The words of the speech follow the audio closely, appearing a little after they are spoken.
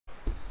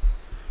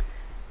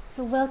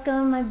So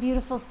welcome, my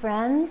beautiful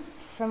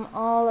friends from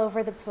all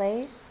over the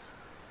place.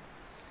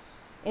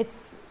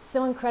 It's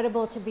so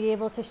incredible to be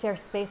able to share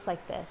space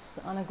like this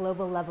on a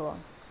global level.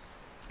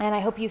 And I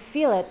hope you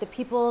feel it, the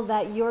people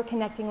that you're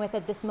connecting with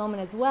at this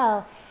moment as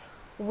well.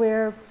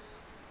 We're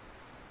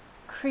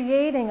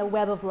creating a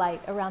web of light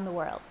around the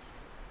world.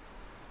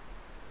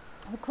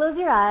 So close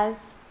your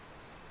eyes,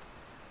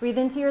 breathe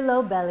into your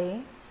low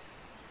belly.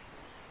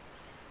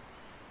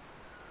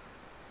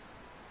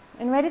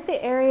 And right at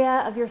the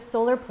area of your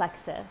solar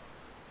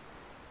plexus,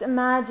 just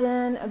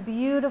imagine a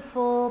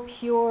beautiful,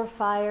 pure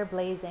fire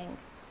blazing.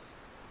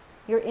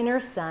 Your inner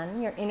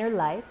sun, your inner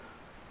light,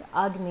 your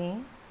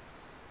Agni.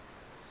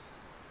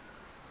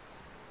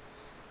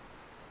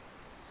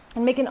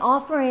 And make an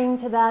offering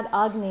to that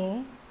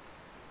Agni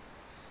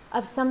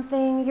of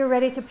something you're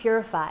ready to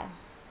purify,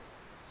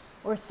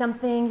 or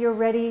something you're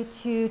ready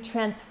to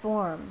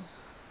transform.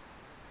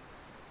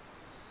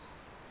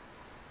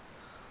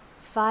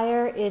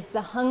 Fire is the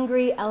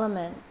hungry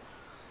element,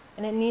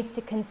 and it needs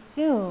to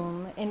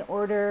consume in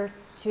order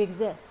to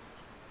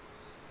exist.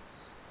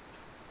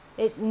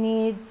 It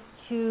needs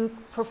to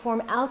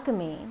perform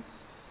alchemy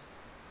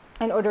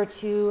in order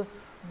to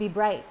be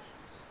bright.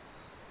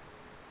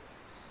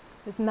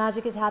 This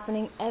magic is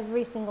happening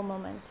every single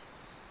moment.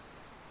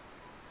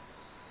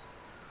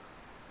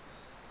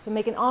 So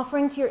make an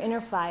offering to your inner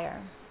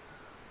fire.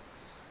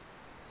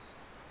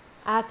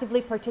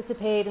 Actively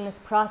participate in this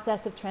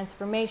process of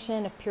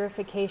transformation, of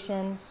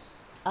purification,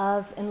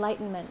 of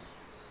enlightenment.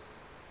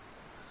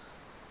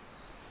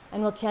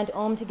 And we'll chant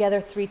Om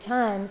together 3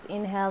 times.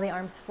 Inhale the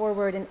arms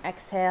forward and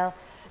exhale.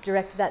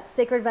 Direct that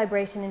sacred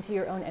vibration into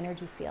your own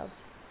energy field.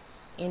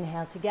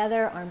 Inhale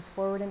together, arms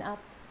forward and up.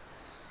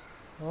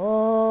 Om.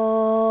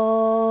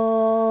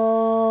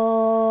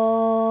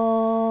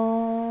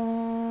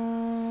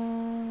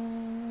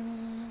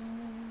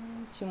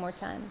 2 more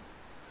times.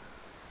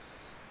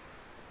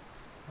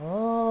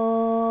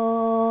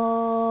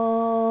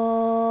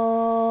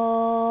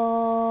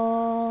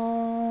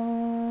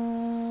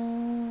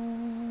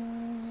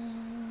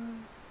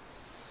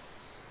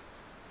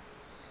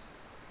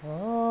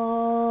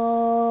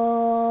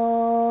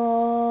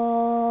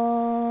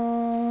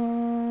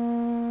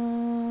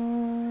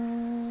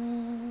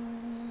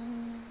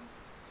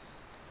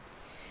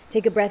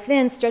 Take a breath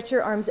in, stretch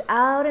your arms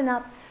out and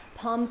up,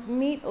 palms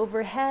meet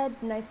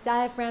overhead, nice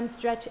diaphragm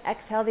stretch,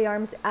 exhale the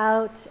arms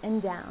out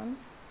and down.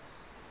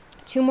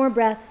 2 more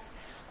breaths,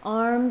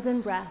 arms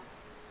and breath.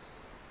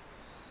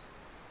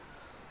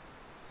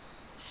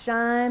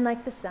 Shine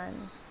like the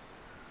sun.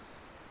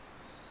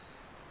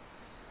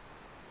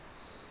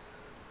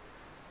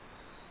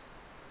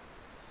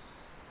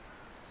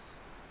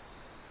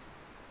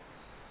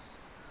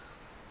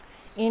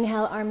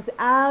 Inhale, arms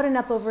out and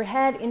up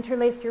overhead.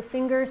 Interlace your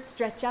fingers,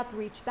 stretch up,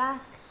 reach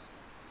back.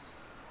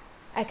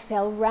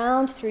 Exhale,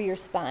 round through your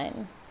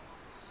spine.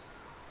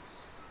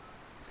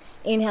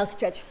 Inhale,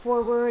 stretch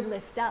forward,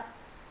 lift up.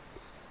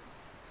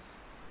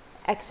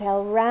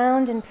 Exhale,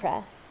 round and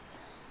press.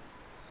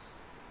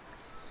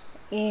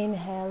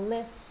 Inhale,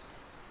 lift.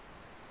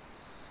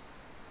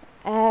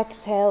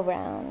 Exhale,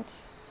 round.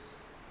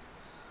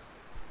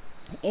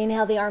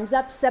 Inhale the arms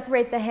up,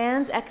 separate the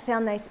hands.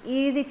 Exhale, nice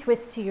easy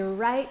twist to your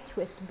right,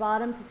 twist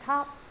bottom to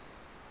top.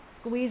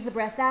 Squeeze the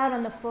breath out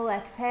on the full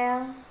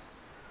exhale.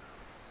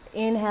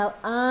 Inhale,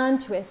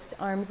 untwist,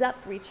 arms up,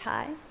 reach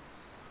high.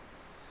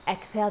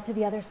 Exhale to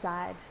the other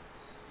side.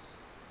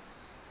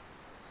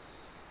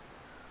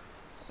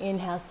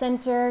 Inhale,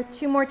 center,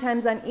 2 more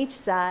times on each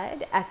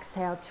side.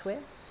 Exhale,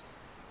 twist.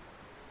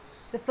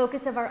 The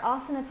focus of our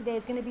asana today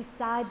is going to be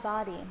side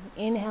body.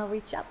 Inhale,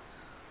 reach up.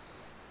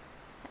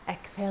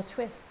 Exhale,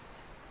 twist.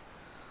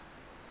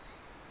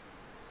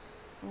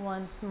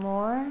 Once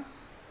more.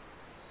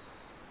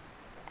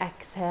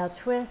 Exhale,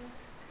 twist.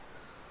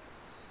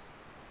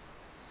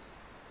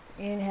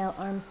 Inhale,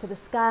 arms to the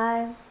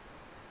sky.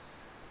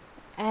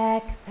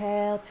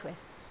 Exhale, twist.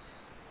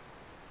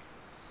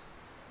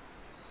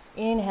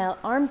 Inhale,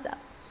 arms up.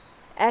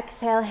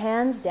 Exhale,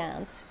 hands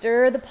down.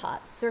 Stir the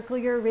pot. Circle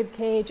your rib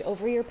cage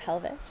over your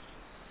pelvis.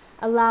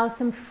 Allow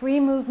some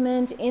free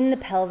movement in the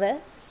pelvis.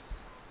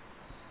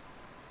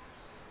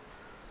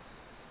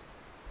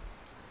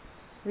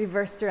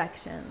 Reverse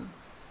direction.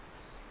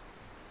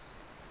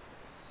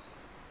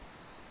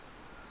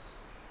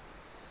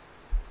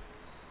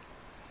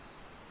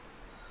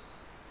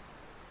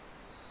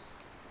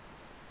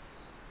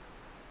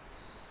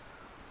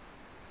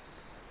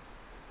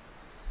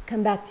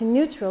 Come back to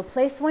neutral.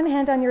 Place one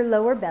hand on your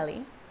lower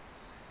belly.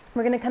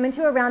 We're going to come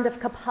into a round of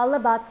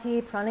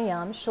Kapalabhati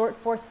pranayam, short,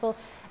 forceful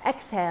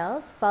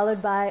exhales,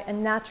 followed by a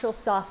natural,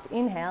 soft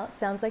inhale. It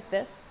sounds like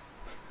this.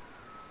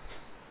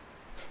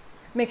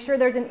 Make sure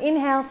there's an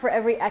inhale for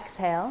every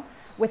exhale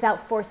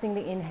without forcing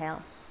the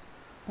inhale.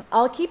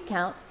 I'll keep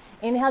count.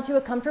 Inhale to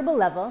a comfortable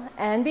level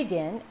and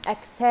begin.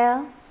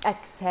 Exhale,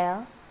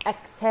 exhale,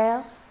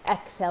 exhale,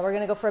 exhale. We're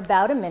going to go for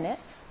about a minute.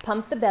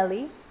 Pump the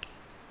belly.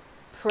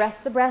 Press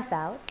the breath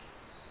out.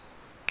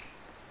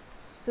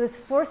 So this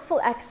forceful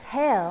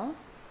exhale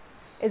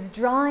is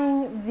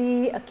drawing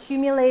the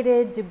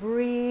accumulated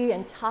debris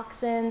and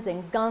toxins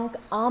and gunk,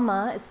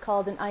 ama is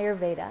called in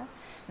Ayurveda,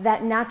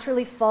 that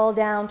naturally fall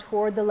down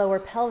toward the lower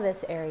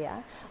pelvis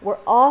area. We're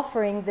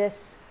offering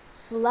this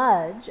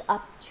sludge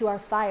up to our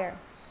fire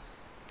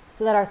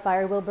so that our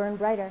fire will burn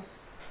brighter.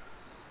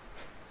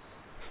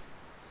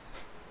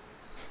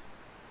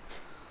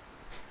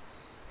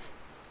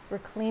 We're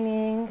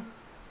cleaning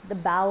the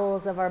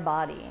bowels of our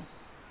body,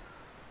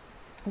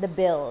 the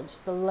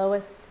bilge, the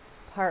lowest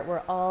part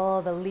where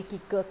all the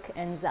leaky gook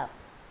ends up,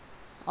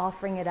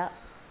 offering it up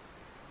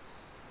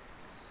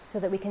so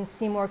that we can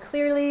see more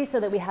clearly, so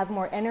that we have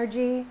more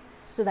energy,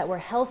 so that we're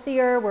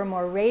healthier, we're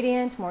more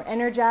radiant, more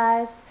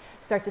energized.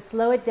 Start to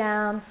slow it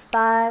down.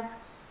 5,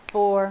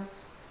 4,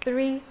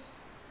 3,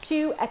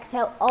 2.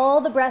 Exhale all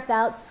the breath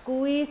out.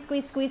 Squeeze,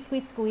 squeeze, squeeze,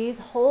 squeeze, squeeze.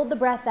 Hold the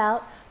breath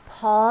out.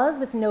 Pause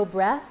with no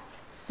breath.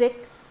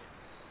 6,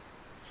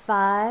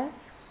 5,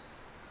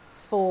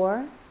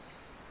 4,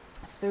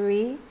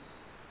 3,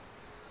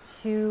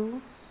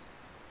 2,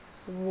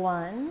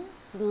 1.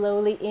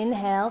 Slowly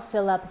inhale,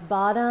 fill up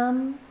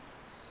bottom,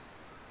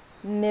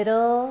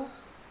 middle,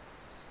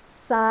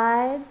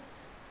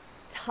 sides,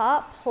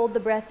 top. Hold the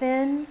breath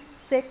in.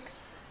 6,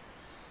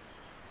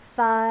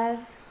 5,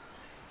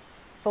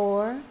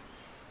 4,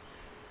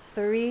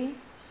 3,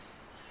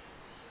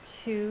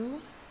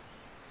 2.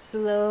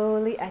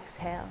 Slowly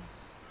exhale.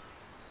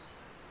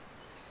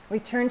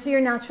 Return to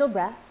your natural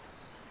breath.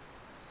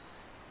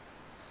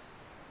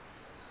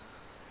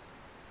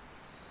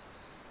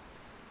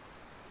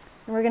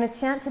 And we're going to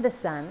chant to the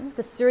sun,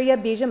 the Surya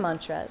Bija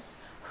mantras.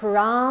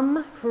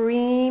 Hram,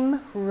 Hreem,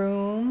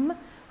 Hroom,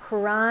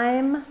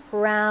 Hraim,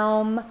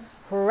 Hraum,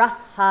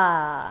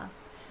 Hraha.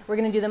 We're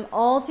going to do them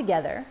all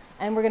together,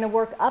 and we're going to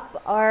work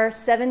up our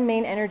 7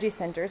 main energy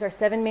centers, our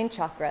 7 main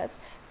chakras,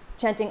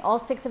 chanting all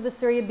 6 of the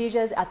Surya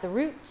Bijas at the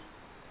root,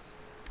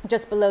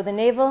 just below the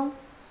navel,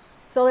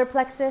 solar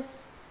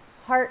plexus,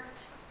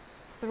 heart,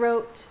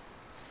 throat,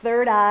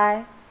 third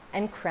eye,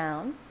 and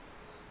crown.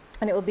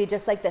 And it will be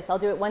just like this. I'll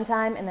do it one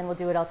time, and then we'll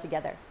do it all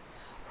together.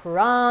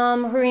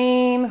 Hram,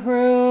 Hreem,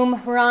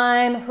 Hroom,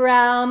 Hraim,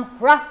 Hraum,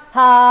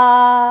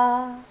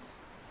 Hraha.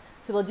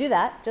 So we'll do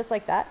that, just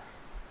like that.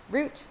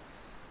 Root,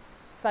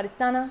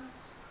 Svadhisthana,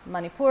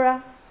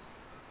 Manipura,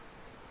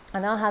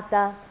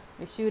 Anahata,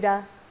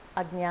 Vishuddha,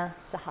 Agnya,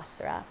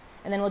 Sahasrara.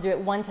 And then we'll do it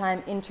one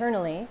time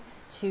internally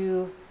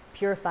to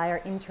purify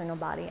our internal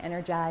body,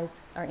 energize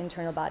our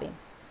internal body.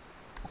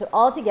 So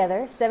all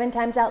together, 7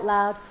 times out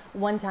loud,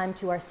 1 time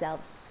to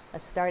ourselves.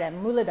 Let's start at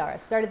Muladhara,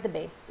 start at the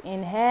base.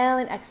 Inhale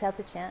and exhale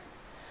to chant.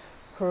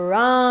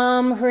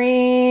 Hram,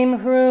 Hreem,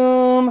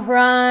 Hroom,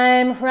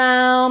 Hraim,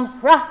 Hraum,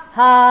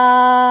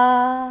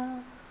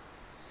 Hraha.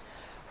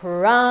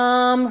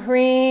 Hram,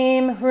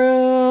 Hreem,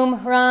 Hroom,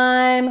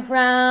 Hraim,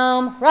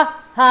 Hraum,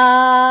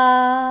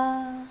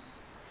 Hraha.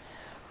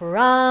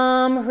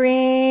 Hram,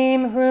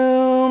 Hreem,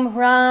 Hroom,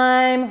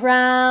 Hraim,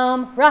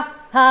 Hraum,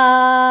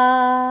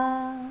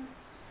 Hraha.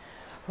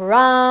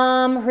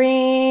 Hram,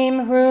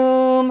 Hreem,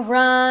 Hroom,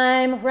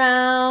 Hraim,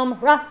 Hraum,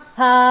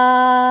 Hraha.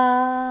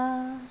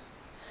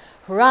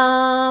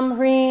 Hram,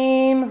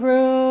 Hreem,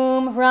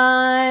 Hroom,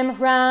 Hraim,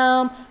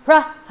 Hraum,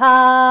 Hraha.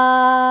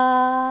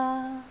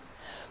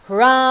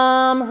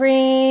 Hram,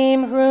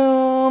 Hreem,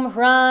 Hroom,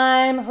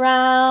 Hraim,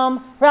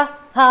 Hraum,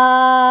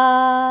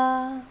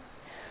 Hraha.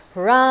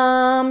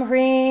 Hram,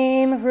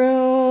 Hreem,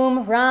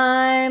 Hroom,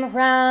 Hraim,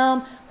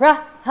 Hraum,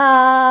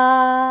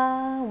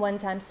 Hraha. One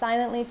time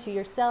silently to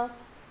yourself.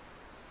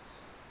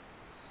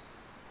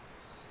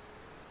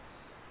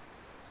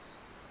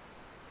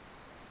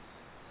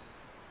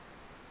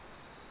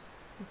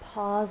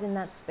 Pause in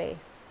that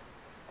space.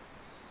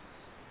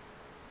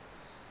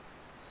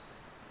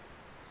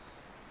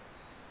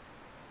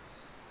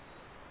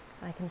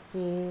 I can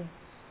see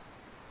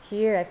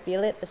here, I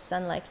feel it, the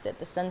sun likes it,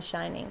 the sun's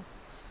shining.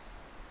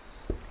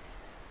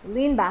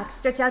 Lean back,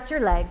 stretch out your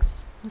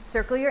legs,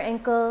 circle your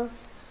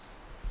ankles,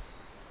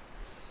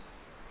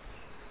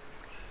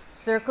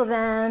 circle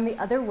them the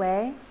other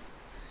way.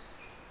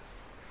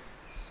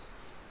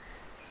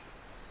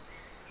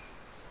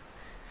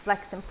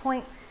 Flex and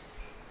point.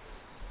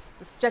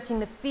 Stretching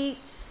the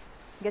feet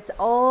gets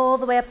all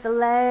the way up the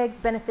legs,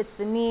 benefits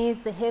the knees,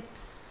 the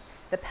hips,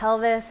 the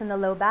pelvis, and the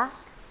low back.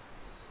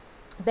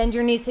 Bend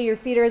your knees so your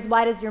feet are as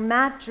wide as your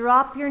mat.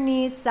 Drop your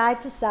knees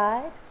side to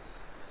side.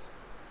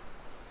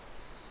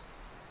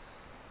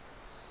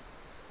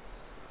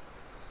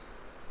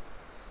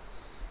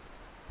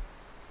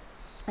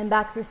 And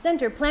back through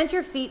center. Plant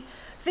your feet,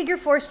 figure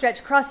 4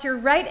 stretch. Cross your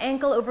right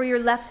ankle over your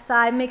left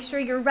thigh. Make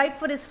sure your right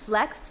foot is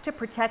flexed to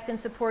protect and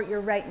support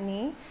your right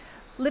knee.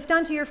 Lift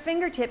onto your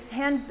fingertips,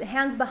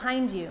 hands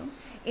behind you.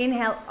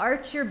 Inhale,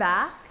 arch your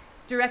back.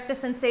 Direct the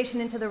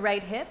sensation into the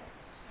right hip.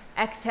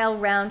 Exhale,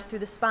 round through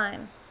the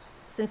spine.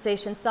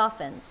 Sensation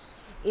softens.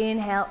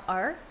 Inhale,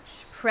 arch.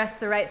 Press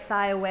the right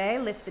thigh away.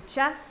 Lift the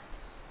chest.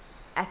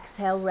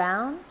 Exhale,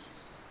 round.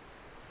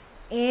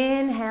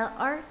 Inhale,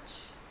 arch.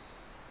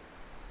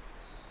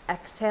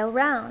 Exhale,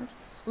 round.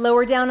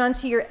 Lower down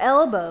onto your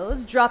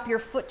elbows. Drop your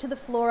foot to the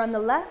floor on the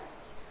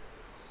left.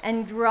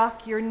 and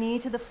rock your knee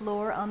to the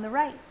floor on the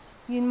right.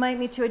 You might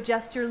need to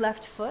adjust your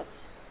left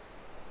foot.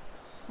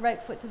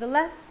 Right foot to the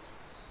left,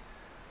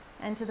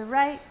 and to the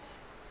right,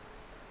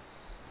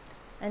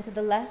 and to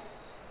the left,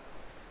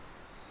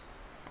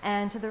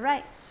 and to the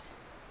right.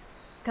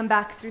 Come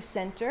back through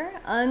center,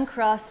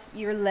 uncross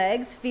your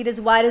legs, feet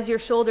as wide as your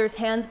shoulders,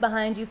 hands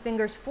behind you,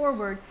 fingers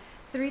forward.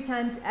 3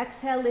 times,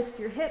 exhale, lift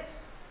your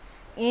hips.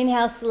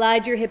 Inhale,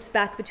 slide your hips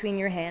back between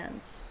your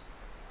hands.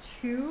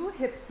 2,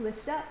 hips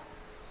lift up.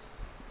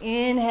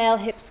 Inhale,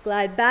 hips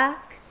glide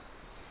back.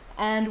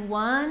 And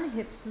 1,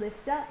 hips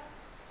lift up.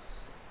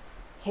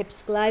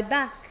 Hips glide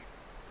back.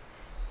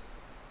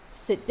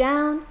 Sit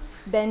down,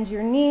 bend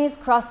your knees,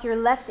 cross your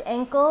left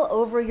ankle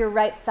over your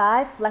right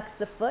thigh, flex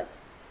the foot.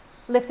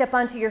 Lift up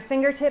onto your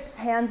fingertips,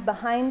 hands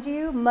behind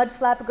you, mud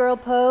flap girl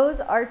pose,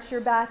 arch your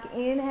back,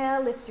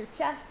 inhale, lift your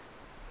chest.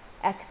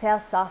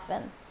 Exhale,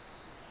 soften.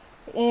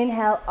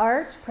 Inhale,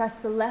 arch, press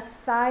the left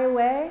thigh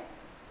away,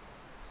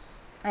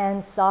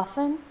 and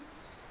soften.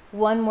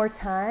 1 more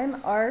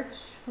time,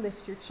 arch,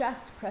 lift your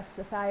chest, press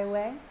the thigh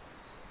away.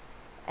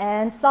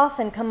 And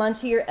soften, come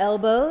onto your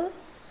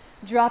elbows.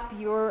 Drop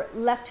your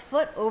left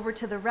foot over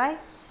to the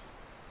right.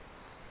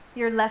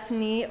 Your left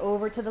knee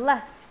over to the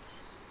left.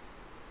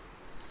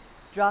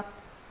 Drop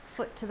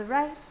foot to the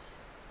right.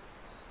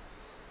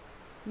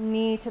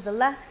 Knee to the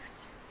left.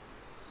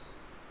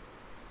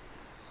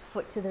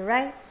 Foot to the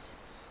right.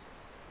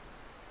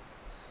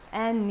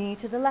 And knee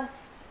to the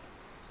left.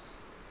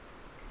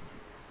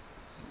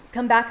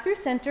 Come back through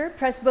center.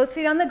 Press both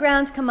feet on the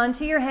ground. Come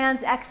onto your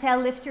hands.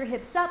 Exhale, lift your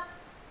hips up.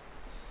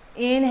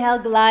 Inhale,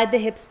 glide the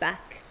hips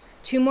back.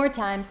 2 more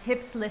times.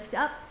 Hips lift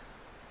up.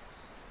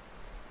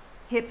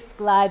 Hips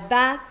glide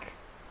back.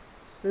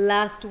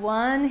 Last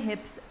one.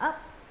 Hips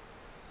up.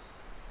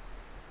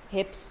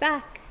 Hips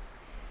back.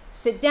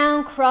 Sit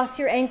down, cross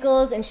your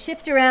ankles, and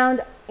shift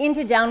around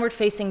into downward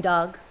facing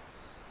dog.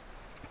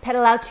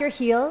 Pedal out your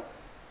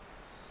heels.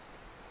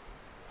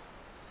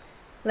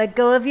 Let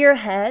go of your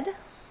head.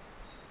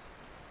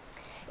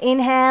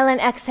 Inhale and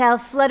exhale,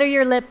 flutter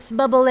your lips,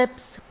 bubble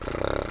lips.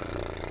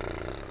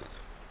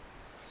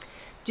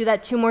 Do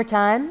that 2 more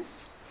times.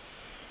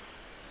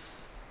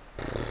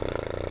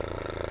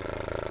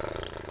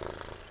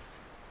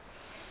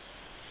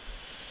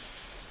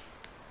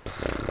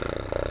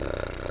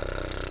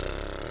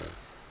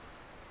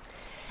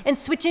 And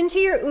switch into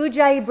your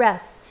Ujjayi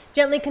breath.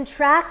 Gently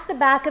contract the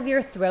back of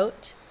your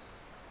throat.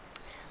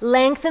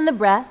 Lengthen the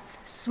breath,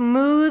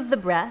 smooth the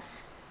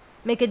breath.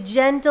 Make a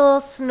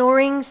gentle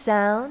snoring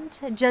sound,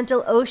 a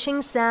gentle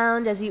oshing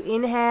sound as you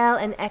inhale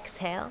and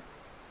exhale.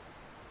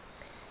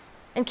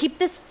 And keep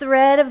this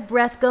thread of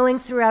breath going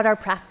throughout our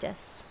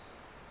practice.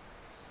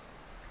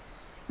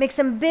 Make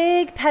some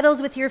big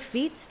pedals with your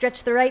feet.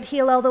 Stretch the right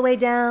heel all the way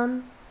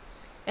down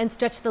and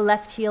stretch the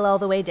left heel all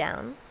the way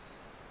down.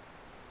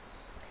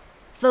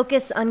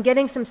 Focus on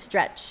getting some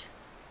stretch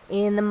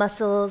in the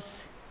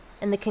muscles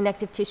and the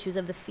connective tissues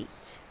of the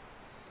feet.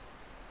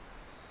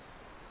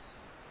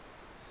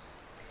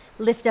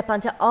 Lift up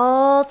onto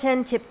all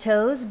 10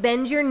 tiptoes.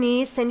 Bend your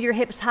knees, send your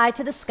hips high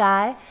to the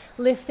sky.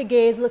 Lift the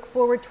gaze, look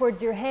forward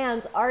towards your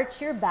hands.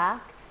 Arch your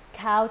back,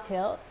 cow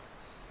tilt.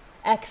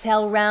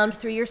 Exhale, round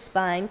through your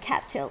spine,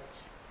 cat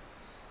tilt.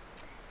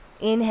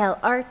 Inhale,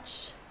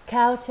 arch,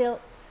 cow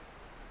tilt.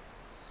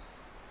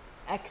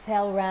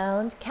 Exhale,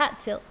 round,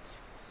 cat tilt.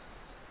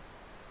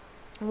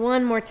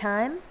 1 more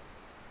time.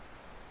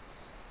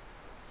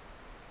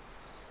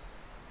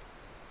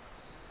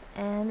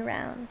 And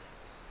round.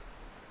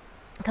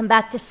 Come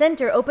back to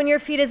center. Open your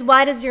feet as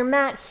wide as your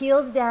mat.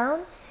 Heels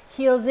down,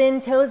 heels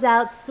in, toes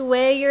out.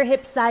 Sway your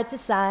hips side to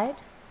side.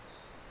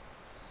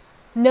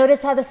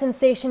 Notice how the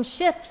sensation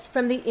shifts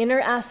from the inner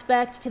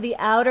aspect to the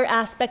outer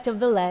aspect of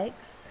the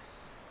legs.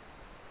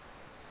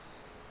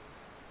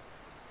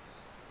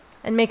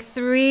 And make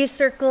 3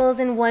 circles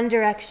in one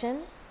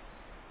direction.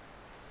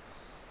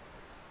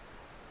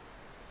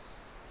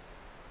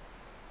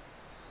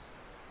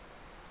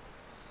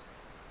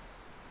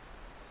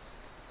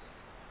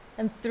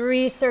 And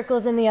 3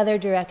 circles in the other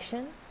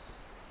direction.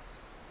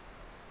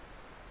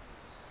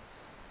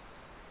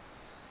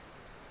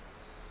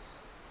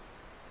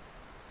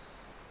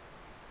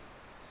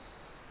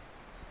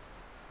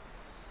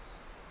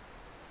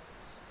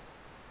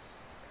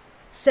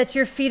 Set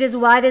your feet as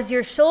wide as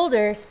your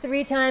shoulders.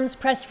 3 times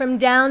press from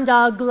down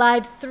dog,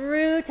 glide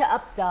through to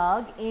up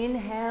dog.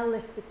 Inhale,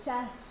 lift the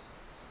chest.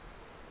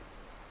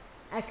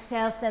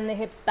 Exhale, send the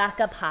hips back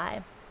up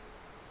high.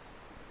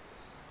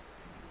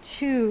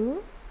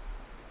 2.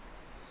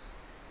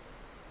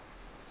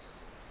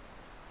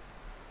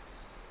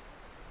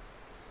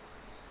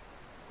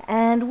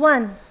 And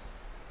 1.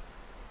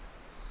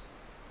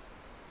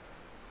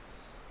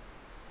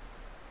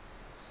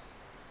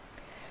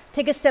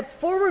 Take a step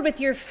forward with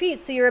your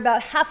feet so you're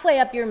about halfway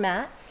up your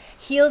mat.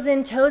 Heels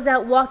in, toes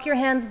out, walk your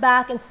hands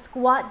back and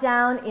squat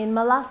down in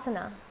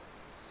Malasana.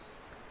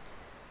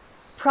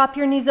 Prop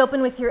your knees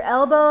open with your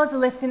elbows,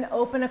 lift and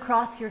open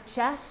across your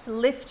chest.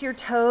 Lift your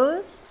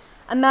toes,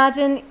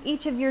 Imagine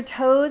each of your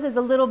toes as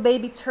a little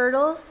baby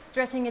turtle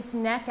stretching its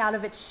neck out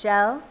of its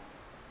shell.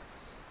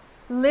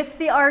 Lift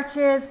the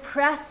arches,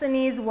 press the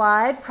knees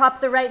wide, prop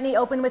the right knee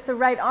open with the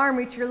right arm,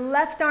 reach your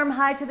left arm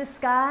high to the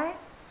sky,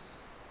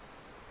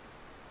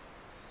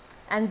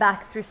 and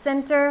back through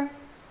center.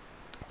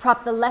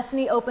 Prop the left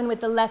knee open with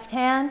the left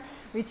hand,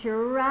 reach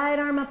your right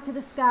arm up to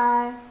the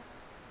sky,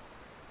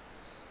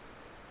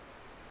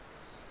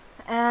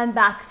 and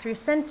back through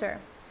center.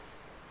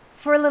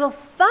 For a little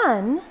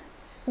fun,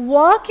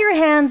 walk your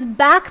hands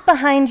back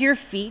behind your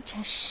feet,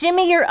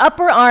 shimmy your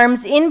upper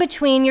arms in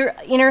between your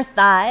inner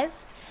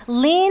thighs,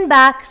 lean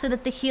back so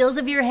that the heels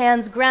of your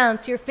hands ground,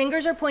 so your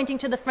fingers are pointing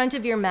to the front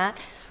of your mat,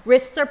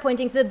 wrists are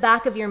pointing to the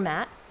back of your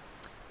mat.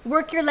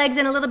 Work your legs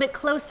in a little bit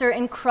closer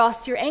and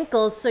cross your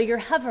ankles so you're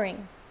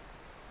hovering.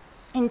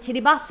 In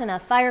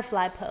Tadasana,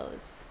 firefly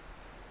pose.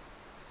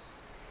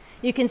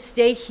 You can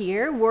stay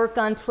here, work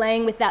on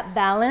playing with that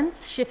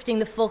balance, shifting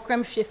the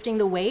fulcrum, shifting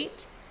the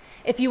weight.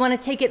 If you want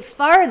to take it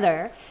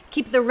farther,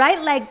 keep the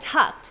right leg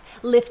tucked,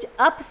 lift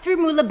up through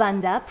Mula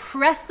Bandha,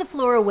 press the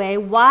floor away,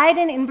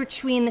 widen in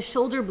between the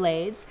shoulder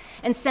blades,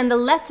 and send the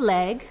left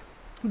leg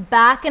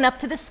back and up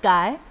to the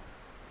sky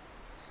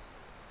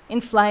in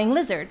Flying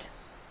Lizard.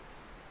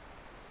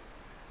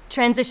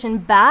 Transition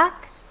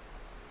back,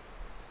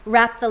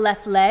 wrap the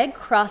left leg,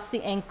 cross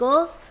the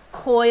ankles,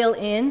 coil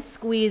in,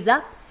 squeeze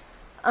up,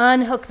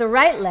 unhook the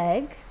right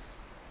leg,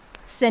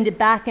 send it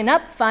back and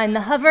up, find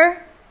the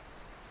hover,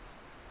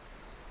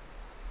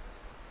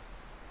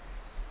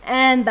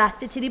 and back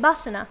to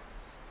Tadasana.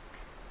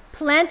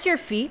 Plant your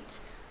feet,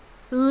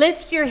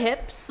 lift your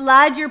hips,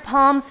 slide your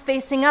palms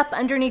facing up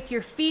underneath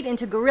your feet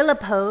into gorilla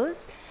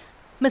pose,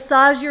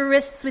 massage your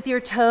wrists with your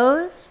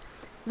toes,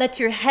 let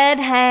your head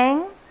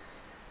hang,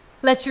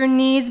 let your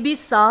knees be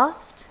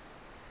soft.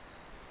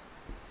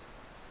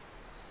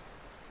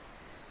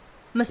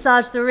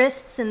 Massage the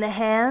wrists and the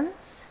hands.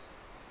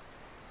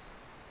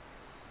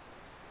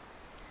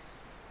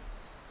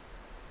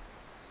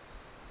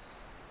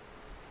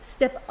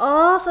 Step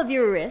off of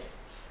your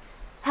wrists.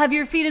 Have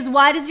your feet as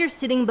wide as your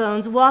sitting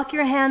bones. Walk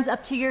your hands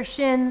up to your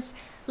shins.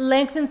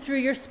 Lengthen through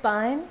your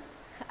spine.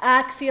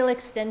 Axial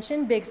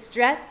extension, big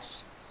stretch.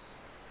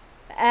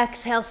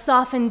 Exhale,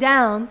 soften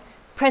down.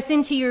 Press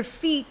into your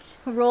feet.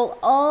 Roll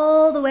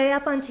all the way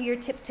up onto your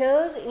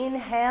tiptoes.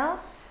 Inhale.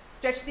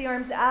 Stretch the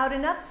arms out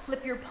and up.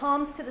 Flip your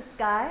palms to the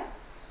sky.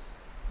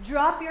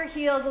 Drop your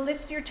heels.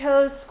 Lift your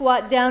toes.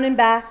 Squat down and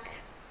back.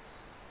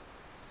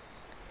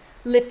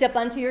 Lift up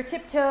onto your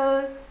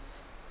tiptoes.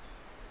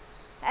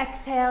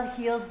 Exhale,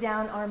 heels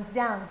down, arms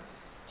down.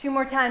 2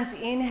 more times.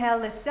 Inhale,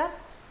 lift up.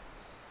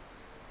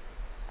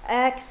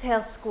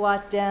 Exhale,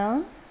 squat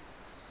down.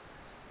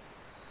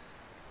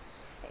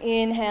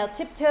 Inhale,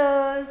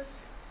 tiptoes.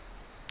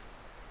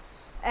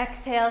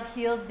 Exhale,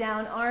 heels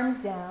down, arms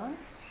down.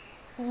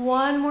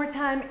 1 more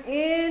time.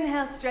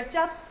 Inhale, stretch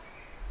up.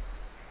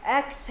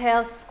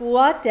 Exhale,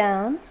 squat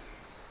down.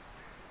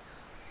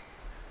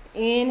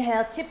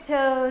 Inhale,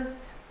 tiptoes.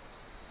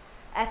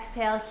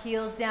 Exhale,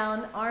 heels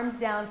down, arms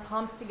down,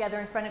 palms together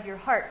in front of your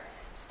heart.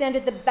 Stand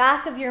at the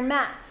back of your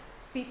mat,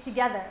 feet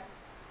together.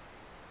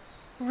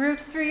 Root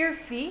through your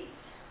feet.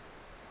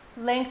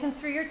 Lengthen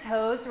through your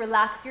toes,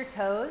 relax your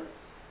toes.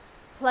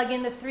 Plug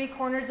in the 3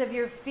 corners of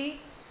your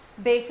feet,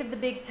 base of the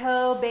big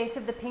toe, base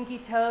of the pinky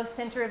toe,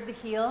 center of the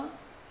heel.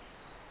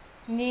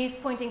 Knees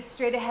pointing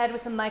straight ahead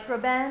with a micro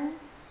bend.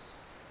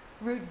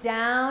 Root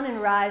down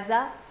and rise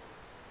up.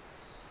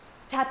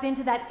 Tap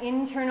into that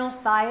internal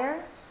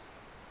fire.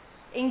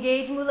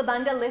 Engage Mula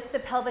Bandha, lift the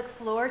pelvic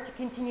floor to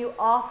continue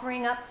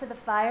offering up to the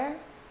fire.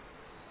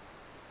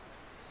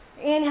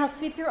 Inhale,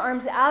 sweep your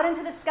arms out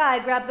into the sky.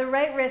 Grab the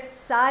right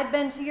wrist, side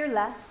bend to your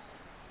left.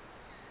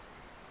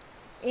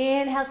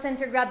 Inhale,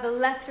 center, grab the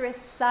left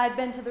wrist, side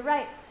bend to the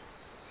right.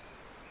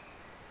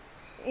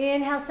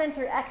 Inhale,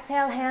 center,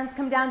 exhale, hands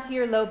come down to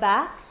your low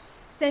back.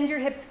 Send your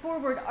hips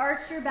forward,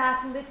 arch your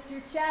back, lift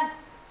your chest.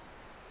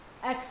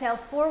 Exhale,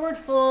 forward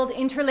fold,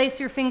 interlace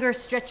your fingers,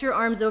 stretch your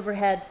arms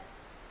overhead.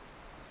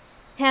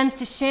 Hands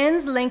to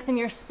shins, lengthen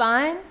your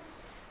spine.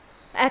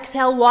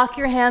 Exhale, walk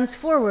your hands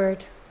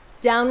forward.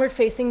 Downward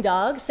facing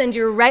dog. Send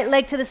your right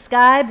leg to the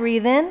sky,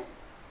 breathe in.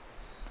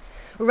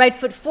 Right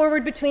foot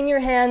forward between your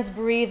hands,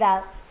 breathe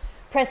out.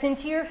 Press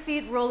into your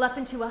feet, roll up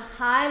into a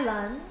high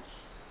lunge.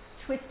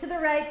 Twist to the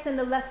right, send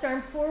the left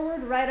arm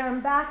forward, right arm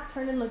back,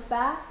 turn and look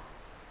back.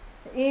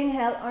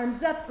 Inhale,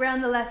 arms up,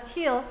 ground the left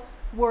heel,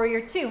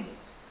 warrior 2.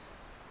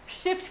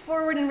 Shift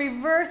forward and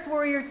reverse,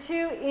 warrior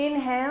 2,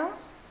 inhale.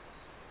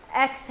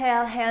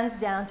 Exhale, hands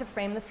down to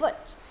frame the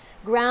foot.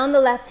 Ground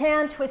the left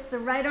hand, twist the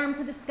right arm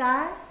to the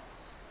sky.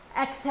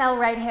 Exhale,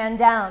 right hand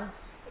down.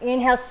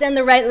 Inhale, send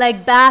the right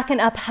leg back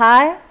and up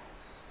high.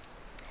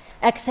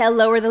 Exhale,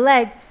 lower the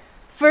leg.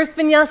 First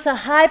vinyasa,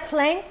 high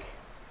plank.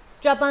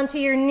 Drop onto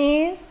your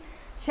knees,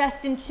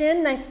 chest and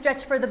chin, nice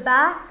stretch for the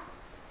back.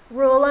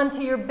 Roll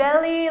onto your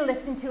belly,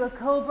 lift into a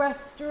cobra,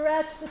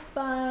 stretch the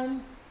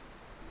spine.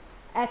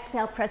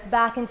 Exhale, press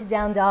back into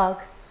down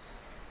dog.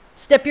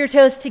 Step your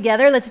toes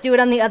together. Let's do it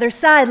on the other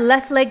side.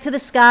 Left leg to the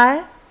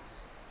sky.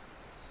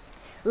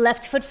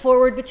 Left foot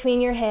forward between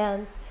your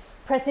hands.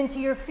 Press into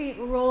your feet,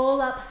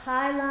 roll up,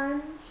 high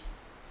lunge.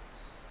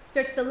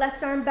 Stretch the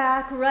left arm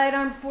back, right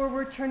arm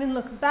forward, turn and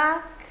look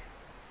back.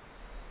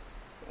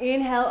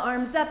 Inhale,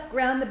 arms up,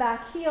 ground the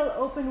back heel,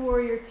 open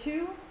warrior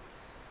two.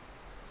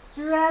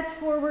 Stretch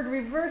forward,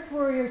 reverse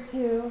warrior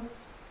two.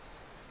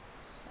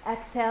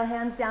 Exhale,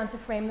 hands down to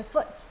frame the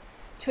foot.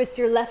 Twist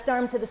your left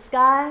arm to the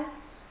sky.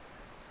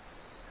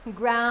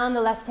 Ground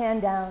the left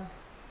hand down.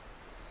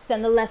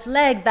 Send the left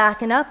leg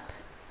back and up.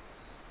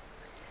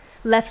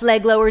 Left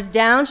leg lowers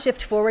down,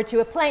 shift forward to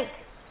a plank.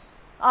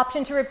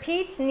 Option to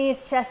repeat,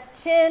 knees,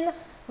 chest, chin,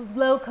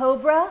 low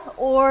cobra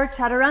or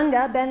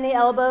chaturanga. Bend the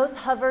elbows,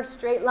 hover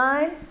straight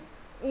line.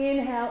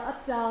 Inhale,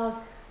 up dog.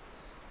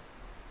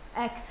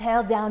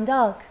 Exhale, down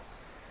dog.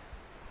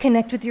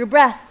 Connect with your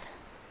breath.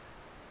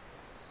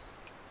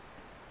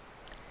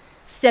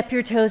 Step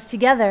your toes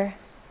together.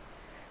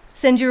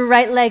 Send your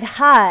right leg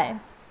high.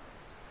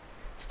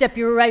 Step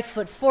your right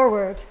foot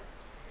forward.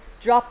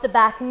 Drop the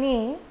back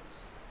knee.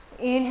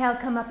 Inhale,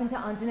 come up into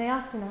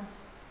Anjaneyasana.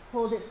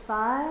 Hold it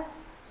 5,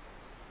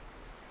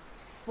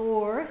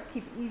 4,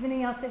 keep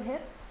evening out the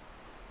hips.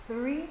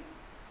 3,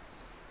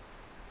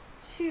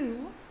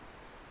 2,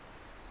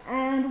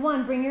 and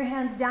 1. Bring your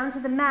hands down to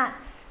the mat.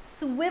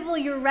 Swivel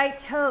your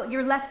left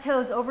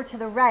toes over to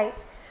the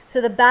right.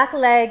 So the back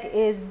leg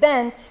is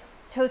bent,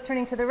 toes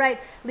turning to the right.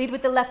 Lead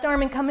with the left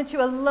arm and come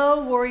into a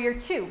low warrior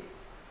two.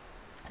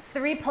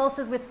 3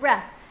 pulses with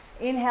breath.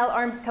 Inhale,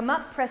 arms come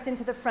up, press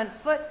into the front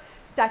foot.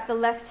 Stack the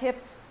left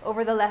hip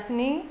over the left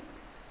knee.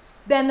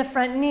 Bend the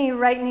front knee,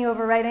 right knee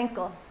over right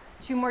ankle.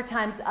 2 more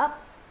times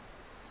up.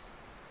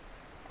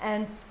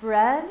 And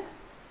spread.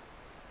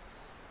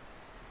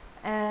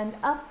 And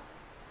up.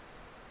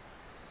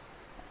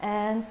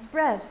 And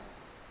spread.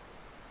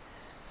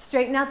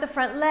 Straighten out the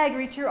front leg,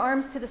 reach your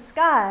arms to the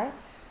sky.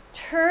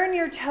 Turn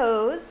your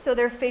toes so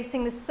they're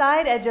facing the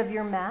side edge of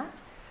your mat.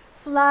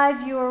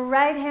 Slide your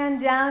right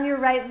hand down your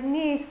right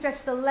knee.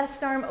 Stretch the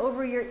left arm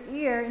over your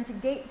ear into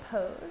gate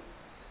pose.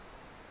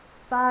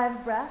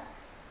 5 breaths.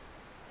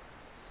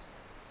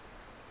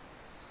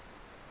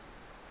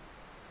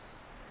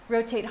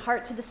 Rotate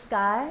heart to the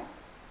sky.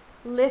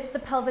 Lift the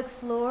pelvic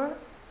floor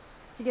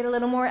to get a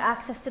little more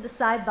access to the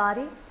side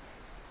body.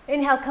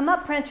 Inhale, come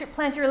up, plant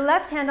your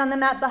left hand on the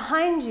mat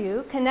behind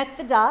you. Connect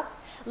the dots.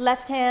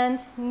 Left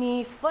hand,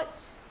 knee,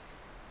 foot.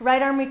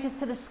 Right arm reaches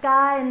to the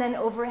sky and then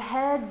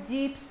overhead,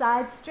 deep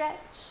side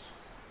stretch.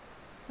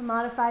 A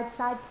modified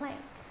side plank.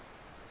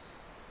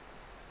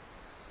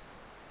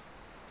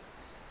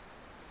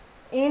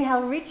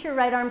 Inhale, reach your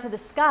right arm to the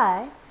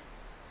sky.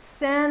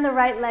 Send the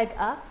right leg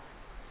up.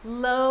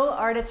 Low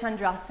Ardha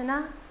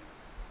Chandrasana.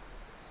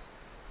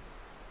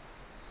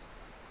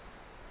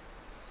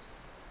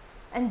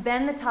 And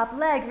bend the top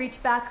leg,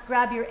 reach back,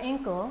 grab your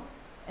ankle,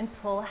 and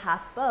pull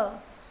half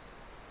bow.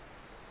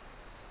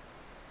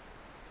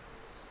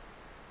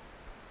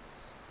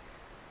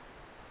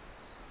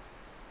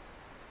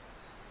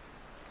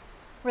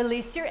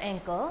 Release your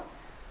ankle,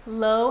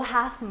 low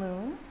half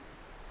moon.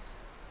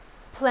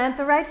 Plant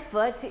the right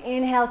foot.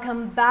 Inhale,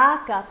 come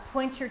back up.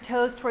 Point your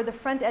toes toward the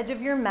front edge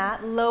of your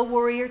mat, low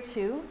warrior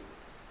two.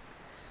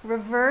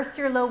 Reverse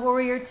your low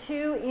warrior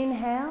two.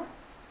 Inhale.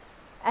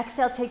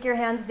 Exhale, take your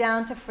hands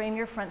down to frame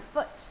your front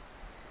foot.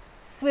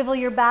 Swivel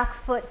your back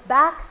foot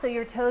back so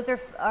your toes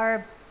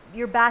are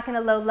your back in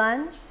a low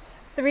lunge.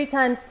 3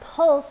 times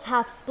pulse,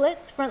 half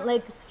splits, front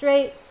leg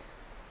straight,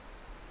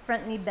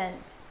 front knee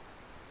bent.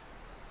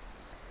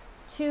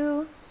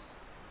 2,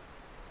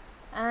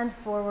 and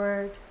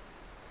forward,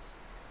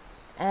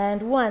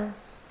 and 1.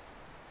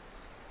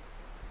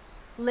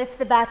 Lift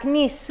the back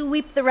knee,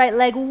 sweep the right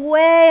leg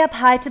way up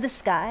high to the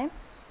sky.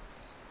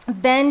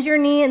 Bend your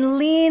knee and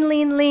lean,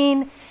 lean,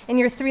 lean in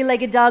your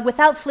 3-legged dog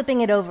without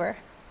flipping it over.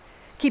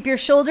 Keep your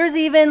shoulders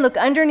even, look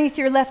underneath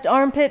your left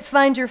armpit,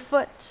 find your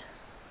foot.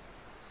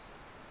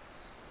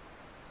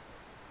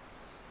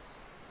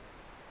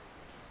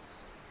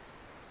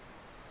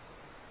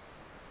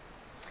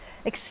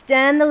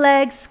 Extend the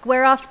legs,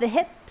 square off the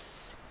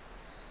hips.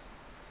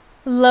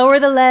 Lower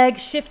the leg,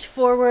 shift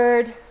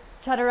forward,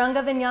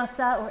 Chaturanga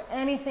Vinyasa, or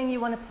anything you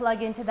want to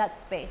plug into that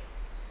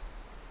space.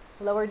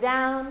 Lower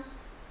down,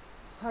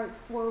 heart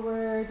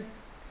forward,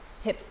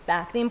 hips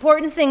back. The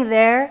important thing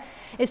there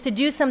is to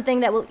do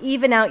something that will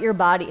even out your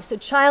body. So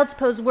child's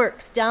pose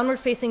works, downward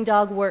facing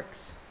dog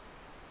works.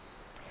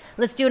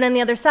 Let's do it on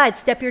the other side.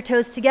 Step your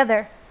toes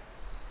together.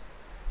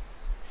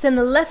 Send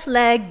the left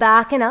leg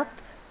back and up.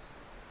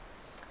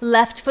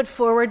 Left foot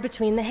forward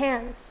between the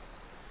hands.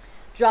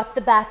 Drop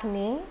the back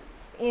knee.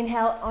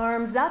 Inhale,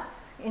 arms up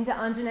into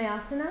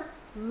Anjaneyasana.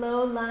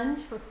 Low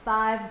lunge for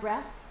 5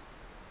 breaths.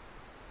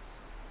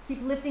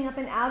 Keep lifting up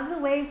and out of the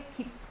waist.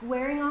 Keep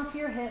squaring off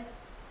your hips.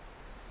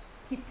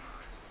 Keep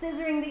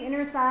scissoring the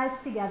inner thighs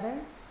together.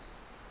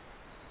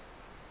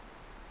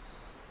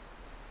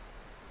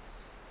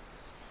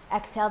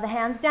 Exhale the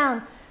hands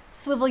down.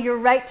 Swivel your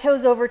right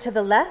toes over to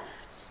the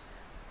left.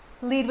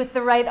 Lead with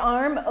the right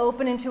arm,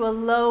 open into a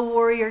low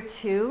warrior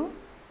two,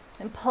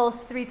 and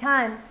pulse 3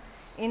 times.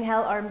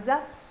 Inhale, arms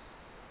up.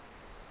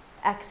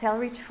 Exhale,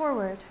 reach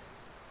forward.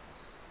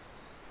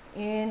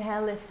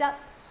 Inhale, lift up.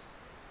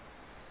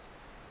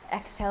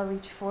 Exhale,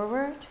 reach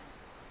forward.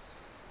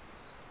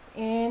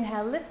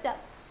 Inhale, lift up.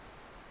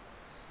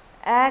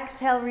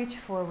 Exhale, reach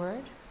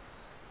forward.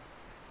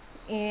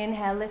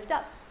 Inhale, lift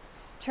up.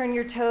 Turn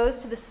your toes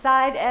to the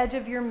side edge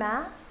of your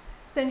mat.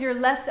 Send your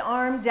left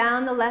arm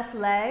down the left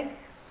leg.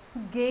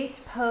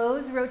 Gate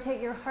pose,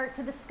 rotate your heart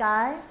to the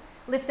sky.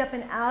 Lift up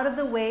and out of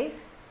the waist.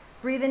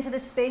 Breathe into the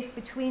space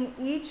between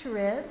each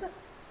rib.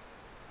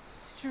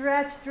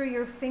 Stretch through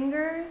your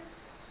fingers.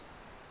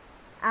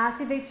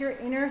 Activate your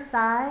inner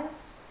thighs.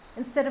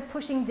 Instead of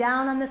pushing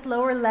down on this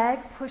lower leg,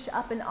 push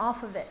up and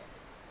off of it.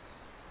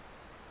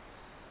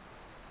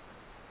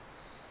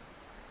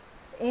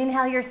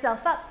 Inhale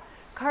yourself up.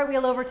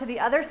 Cartwheel over to the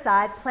other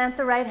side. Plant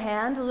the right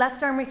hand.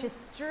 Left arm reaches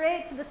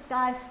straight to the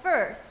sky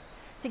first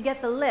to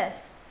get the lift.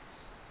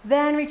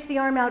 Then reach the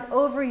arm out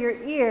over your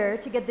ear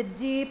to get the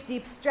deep,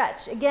 deep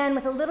stretch. Again,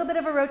 with a little bit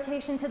of a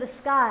rotation to the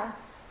sky.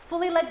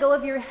 Fully let go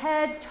of your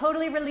head.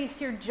 Totally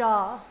release your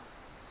jaw.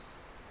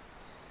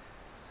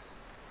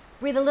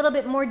 Breathe a little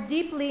bit more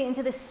deeply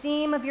into the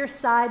seam of your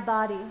side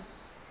body.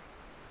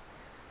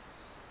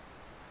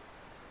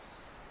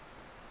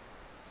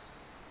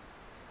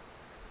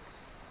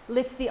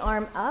 Lift the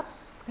arm up.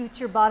 Scoot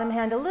your bottom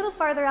hand a little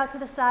farther out to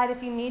the side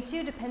if you need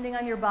to, depending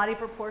on your body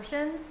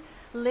proportions.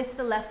 Lift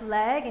the left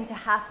leg into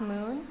half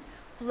moon.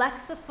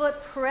 Flex the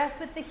foot, press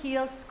with the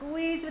heel,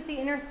 squeeze with the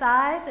inner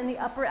thighs and the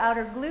upper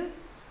outer glutes.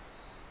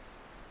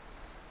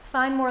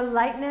 Find more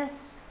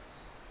lightness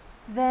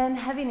than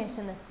heaviness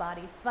in this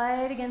body.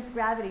 Fight against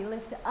gravity.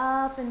 Lift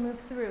up and move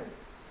through.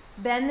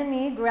 Bend the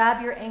knee,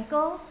 grab your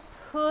ankle,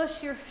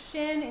 push your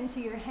shin into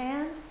your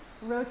hand,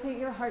 rotate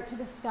your heart to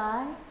the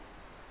sky.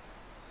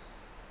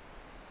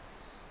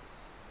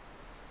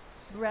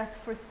 Breath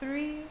for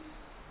 3,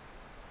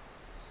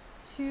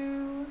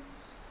 2,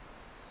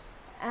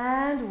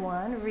 and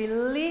 1.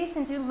 Release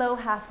into low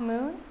half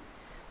moon.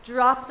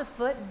 Drop the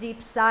foot,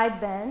 deep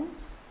side bend.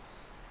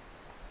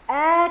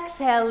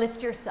 Exhale,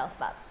 lift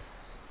yourself up.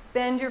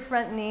 Bend your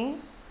front knee,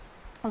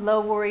 low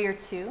warrior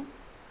 2.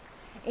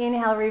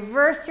 Inhale,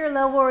 reverse your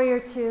low warrior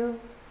 2.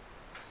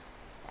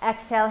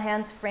 Exhale,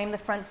 hands frame the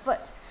front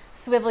foot.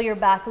 Swivel your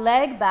back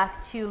leg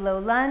back to low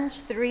lunge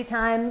 3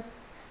 times.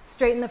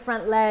 Straighten the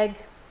front leg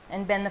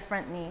and bend the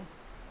front knee.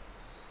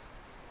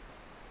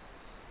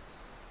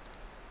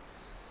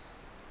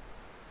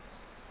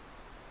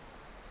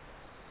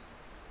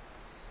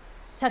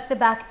 Tuck the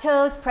back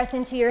toes, press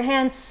into your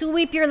hands,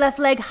 sweep your left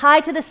leg high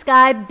to the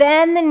sky,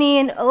 bend the knee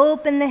and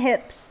open the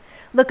hips.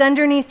 Look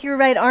underneath your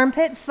right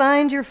armpit,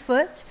 find your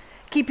foot.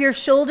 Keep your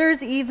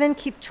shoulders even,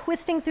 keep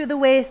twisting through the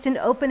waist and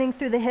opening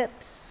through the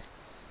hips.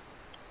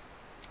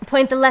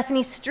 Point the left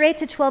knee straight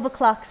to 12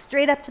 o'clock,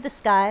 straight up to the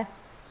sky.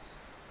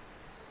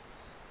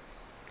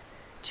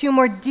 2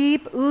 more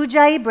deep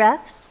Ujjayi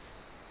breaths.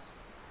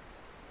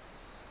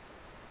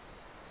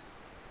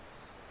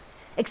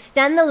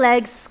 Extend the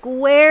legs,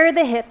 square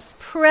the hips,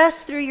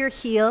 press through your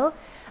heel.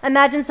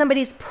 Imagine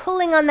somebody's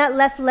pulling on that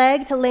left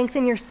leg to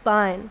lengthen your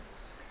spine.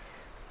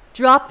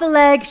 Drop the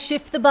leg,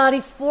 shift the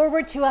body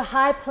forward to a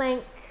high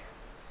plank.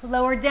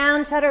 Lower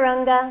down,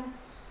 chaturanga.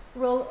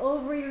 Roll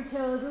over your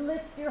toes,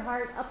 lift your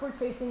heart, upward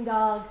facing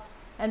dog,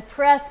 and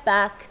press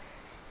back,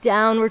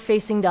 downward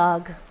facing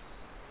dog.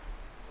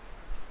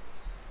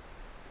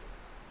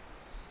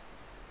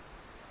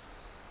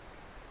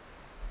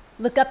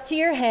 Look up to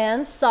your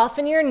hands,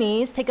 soften your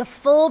knees, take a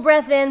full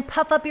breath in,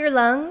 puff up your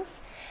lungs.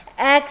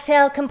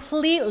 Exhale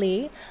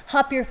completely,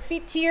 hop your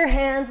feet to your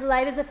hands,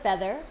 light as a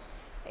feather.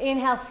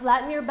 Inhale,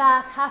 flatten your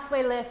back,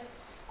 halfway lift.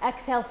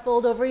 Exhale,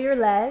 fold over your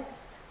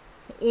legs.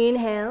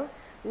 Inhale,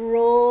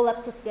 roll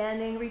up to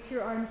standing, reach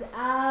your arms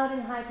out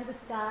and high to the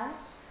sky.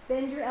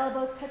 Bend your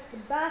elbows, touch the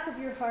back of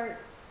your heart,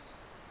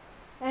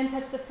 and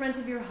touch the front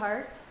of your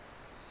heart.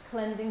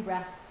 Cleansing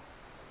breath.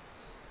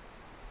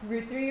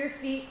 Root through your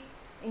feet.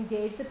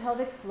 Engage the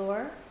pelvic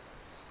floor.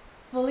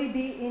 Fully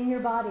be in your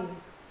body,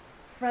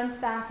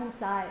 front, back, and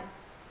sides.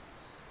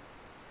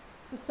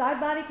 The side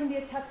body can be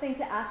a tough thing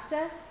to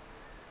access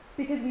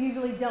because we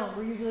usually don't.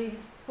 We're usually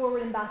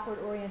forward and backward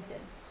oriented.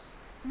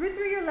 Root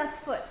through your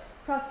left foot.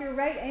 Cross your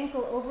right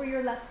ankle over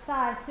your left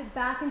thigh. Sit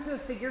back into a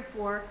figure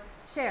 4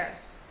 chair.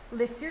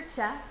 Lift your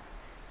chest.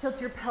 Tilt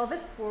your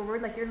pelvis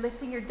forward like you're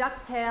lifting your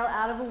ducktail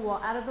out of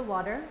the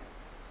water.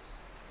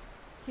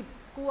 Keep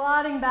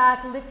squatting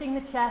back, lifting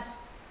the chest.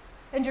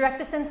 And direct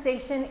the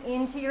sensation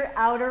into your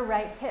outer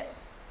right hip.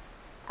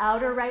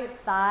 Outer right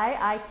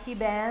thigh, IT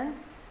band.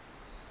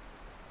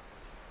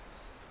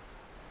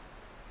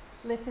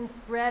 Lift and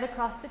spread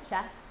across the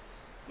chest.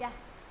 Yes.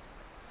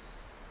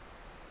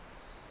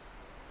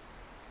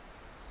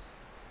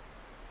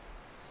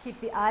 Keep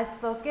the eyes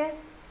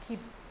focused. Keep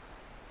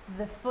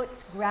the foot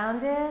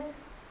grounded.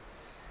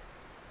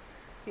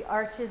 The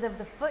arches of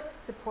the foot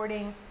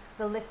supporting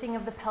the lifting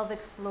of the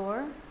pelvic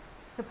floor,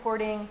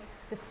 supporting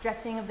the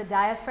stretching of the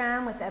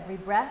diaphragm with every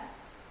breath,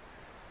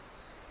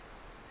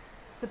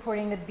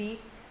 supporting the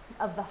beat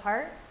of the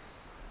heart,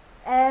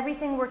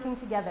 everything working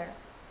together.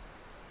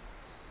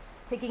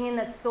 taking in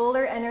that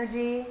solar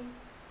energy,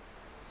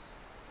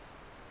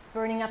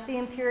 burning up the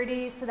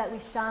impurities so that we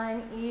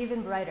shine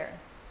even brighter.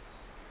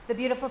 The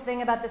beautiful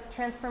thing about this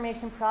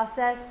transformation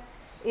process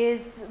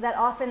is that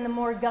often the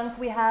more gunk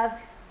we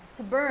have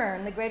to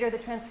burn, the greater the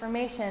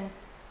transformation,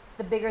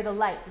 the bigger the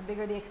light, the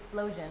bigger the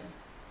explosion.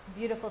 It's a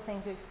beautiful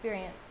thing to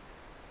experience.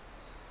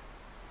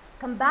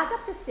 Come back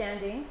up to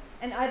standing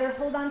and either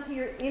hold on to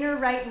your inner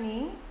right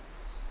knee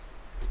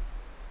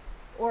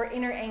or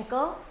inner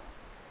ankle.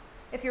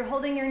 If you're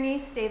holding your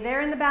knee, stay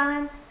there in the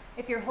balance.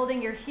 If you're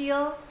holding your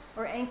heel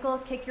or ankle,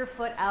 kick your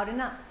foot out and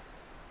up.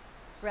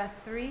 Breath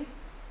 3,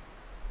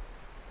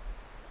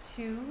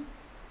 2,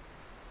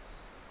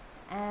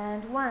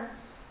 and 1.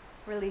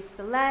 Release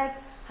the leg,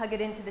 hug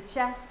it into the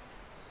chest,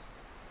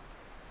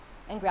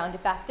 and ground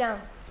it back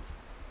down.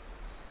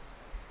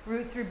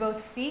 Root through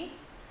both feet.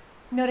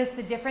 Notice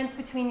the difference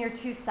between your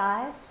two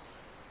sides.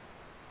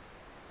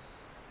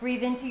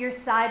 Breathe into your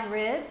side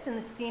ribs and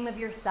the seam of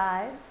your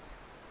sides.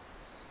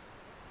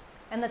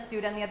 And let's do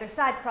it on the other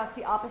side. Cross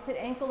the opposite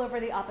ankle over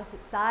the opposite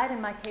side. In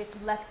my case,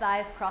 left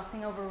thigh is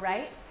crossing over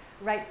right.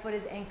 Right foot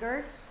is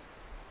anchored.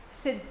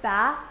 Sit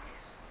back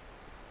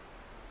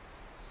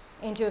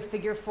into a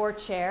figure 4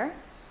 chair.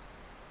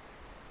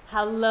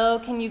 How low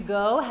can you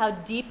go? How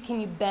deep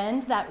can you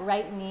bend that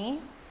right knee?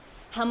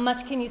 How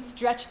much can you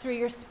stretch through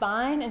your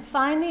spine? And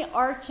find the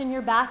arch in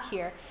your back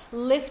here.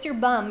 Lift your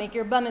bum. Make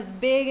your bum as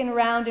big and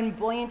round and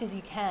buoyant as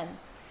you can.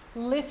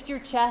 Lift your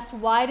chest,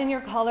 widen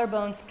your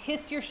collarbones,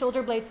 kiss your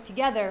shoulder blades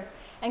together,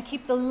 and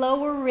keep the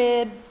lower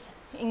ribs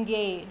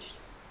engaged.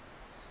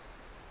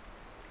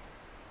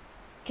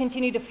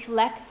 Continue to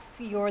flex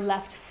your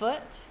left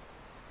foot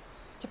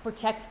to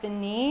protect the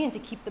knee and to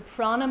keep the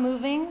prana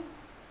moving.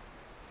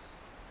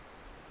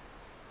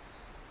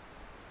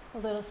 A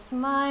little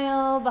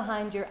smile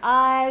behind your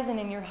eyes and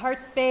in your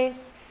heart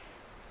space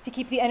to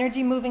keep the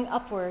energy moving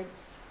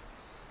upwards.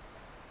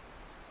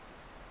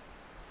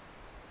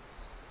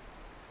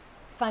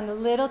 Find the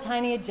little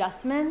tiny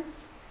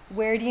adjustments.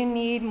 Where do you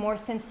need more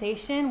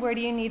sensation? Where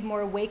do you need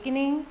more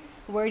awakening?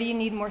 Where do you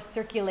need more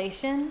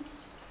circulation?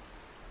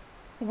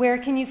 Where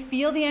can you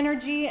feel the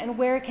energy and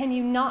where can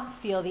you not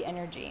feel the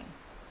energy?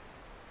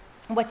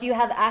 What do you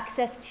have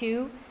access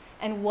to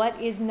and what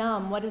is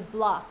numb, what is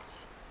blocked?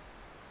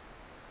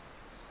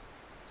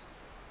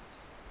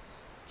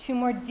 2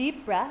 more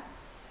deep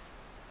breaths.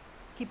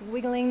 Keep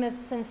wiggling the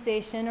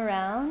sensation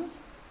around,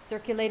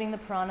 circulating the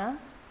prana.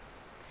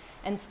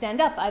 And stand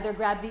up. Either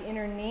grab the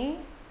inner knee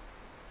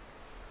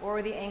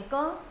or the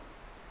ankle.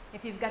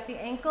 If you've got the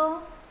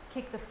ankle,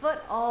 kick the foot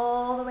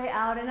all the way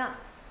out and up.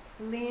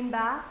 Lean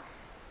back.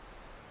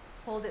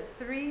 Hold it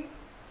 3,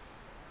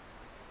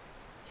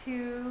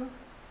 2,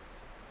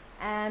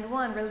 and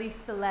 1. Release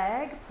the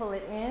leg, pull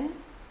it in,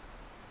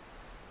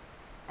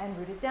 and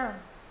root it down.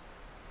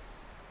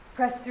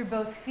 Press through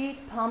both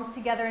feet, palms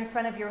together in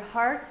front of your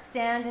heart.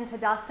 Stand in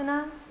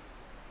Tadasana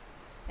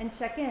and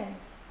check in.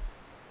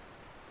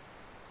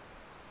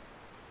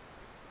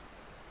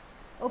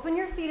 Open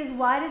your feet as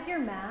wide as your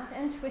mat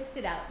and twist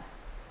it out.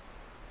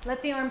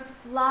 Let the arms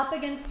flop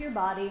against your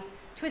body.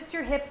 Twist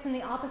your hips in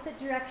the opposite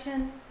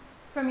direction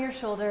from your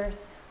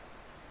shoulders.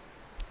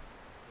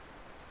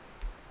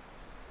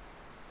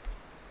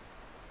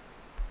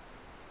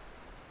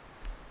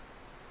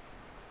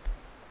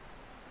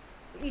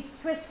 Each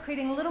twist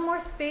creating a little more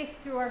space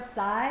through our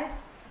sides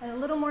and a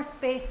little more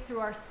space through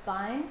our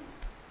spine.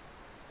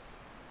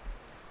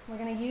 We're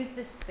going to use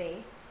this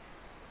space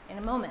in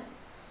a moment.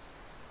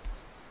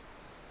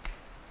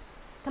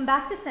 Come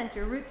back to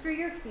center, root through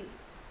your feet.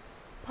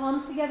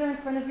 Palms together in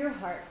front of your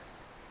heart.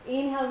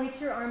 Inhale, reach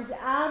your arms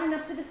out and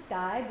up to the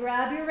sky.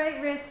 Grab your right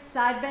wrist,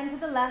 side bend to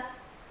the left.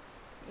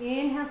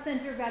 Inhale,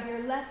 center, grab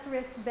your left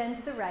wrist, bend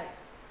to the right.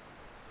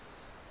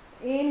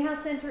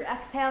 Inhale, center,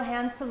 exhale,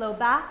 hands to low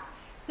back.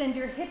 Send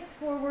your hips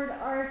forward,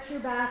 arch your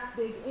back,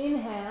 big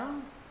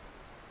inhale.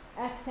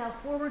 Exhale,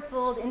 forward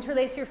fold,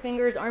 interlace your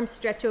fingers, arms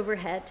stretch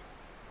overhead.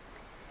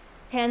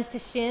 Hands to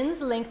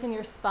shins, lengthen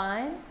your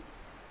spine.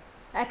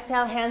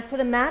 Exhale, hands to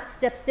the mat,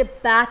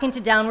 step back into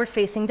downward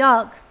facing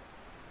dog.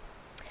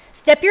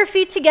 Step your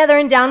feet together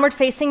in downward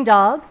facing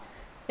dog,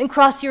 then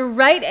cross your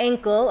right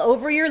ankle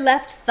over your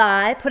left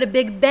thigh, put a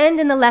big bend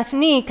in the left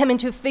knee, come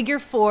into a figure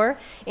 4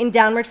 in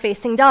downward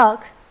facing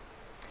dog.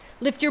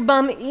 Lift your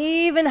bum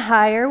even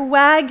higher,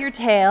 wag your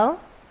tail,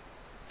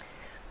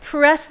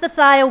 press the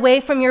thigh away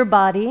from your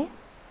body,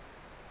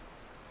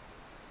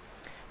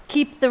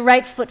 keep the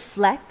right foot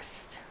flexed.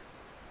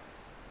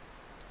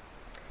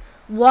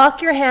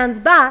 Walk your hands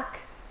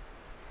back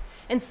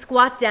and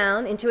squat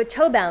down into a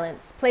toe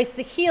balance. Place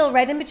the heel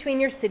right in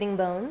between your sitting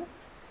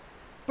bones.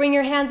 Bring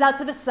your hands out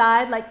to the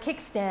side like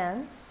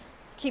kickstands.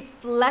 Keep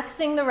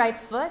flexing the right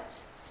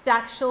foot.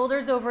 Stack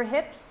shoulders over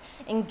hips.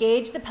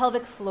 Engage the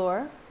pelvic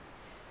floor.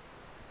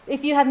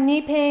 If you have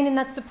knee pain in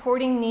that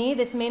supporting knee,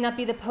 this may not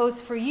be the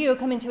pose for you.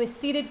 Come into a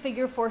seated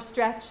figure 4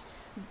 stretch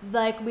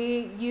like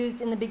we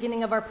used in the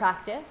beginning of our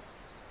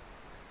practice.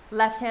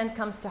 Left hand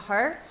comes to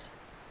heart.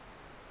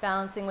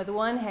 Balancing with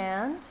one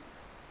hand.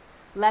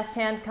 Left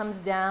hand comes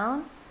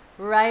down.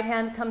 Right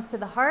hand comes to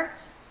the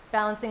heart,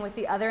 balancing with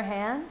the other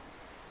hand.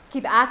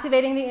 Keep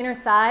activating the inner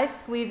thighs,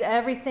 squeeze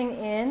everything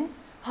in.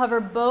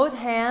 Hover both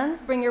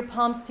hands, bring your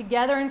palms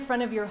together in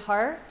front of your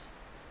heart.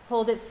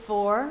 Hold it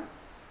 4,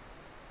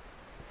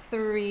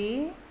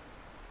 3,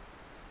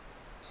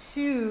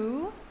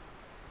 2,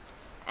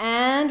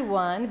 and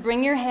 1.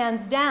 Bring your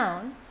hands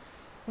down.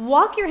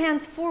 Walk your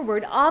hands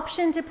forward.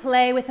 Option to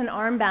play with an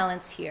arm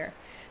balance here.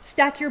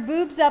 Stack your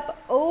boobs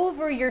up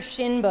over your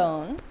shin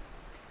bone.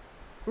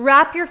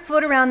 Wrap your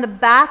foot around the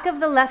back of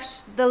the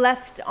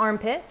left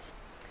armpit.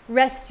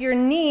 Rest your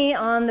knee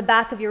on the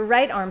back of your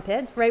right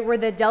armpit, right where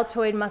the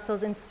deltoid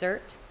muscles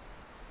insert.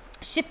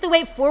 Shift the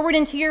weight forward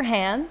into your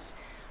hands.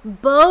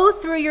 Bow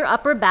through your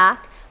upper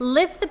back.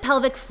 Lift the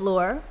pelvic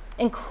floor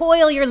and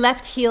coil your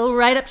left heel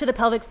right up to the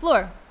pelvic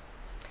floor.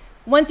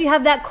 Once you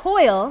have that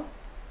coil,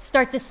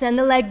 start to send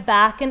the leg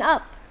back and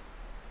up.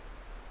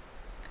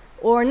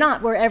 Or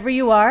not, wherever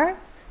you are,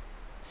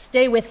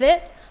 stay with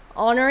it,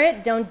 honor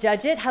it, don't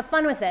judge it, have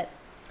fun with it.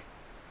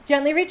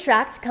 Gently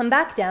retract, come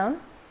back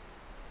down.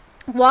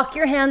 Walk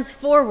your hands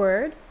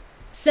forward,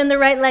 send the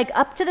right leg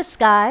up to the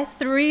sky,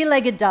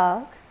 3-legged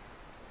dog.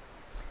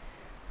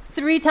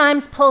 3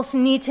 times pulse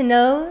knee to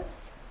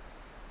nose.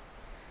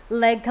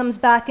 Leg comes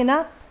back and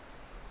up.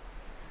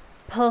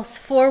 Pulse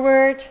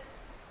forward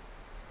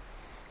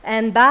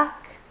and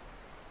back.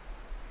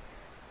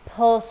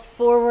 Pulse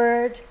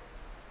forward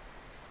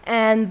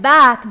and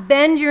back.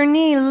 Bend your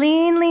knee,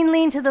 lean, lean,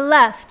 lean to the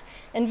left,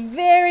 and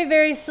very,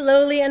 very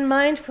slowly and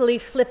mindfully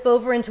flip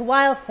over into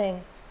Wild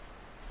Thing.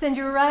 Send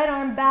your right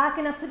arm back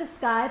and up to the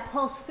sky.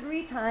 Pulse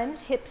 3 times,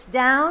 hips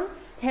down,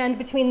 hand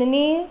between the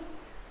knees,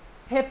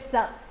 hips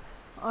up,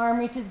 arm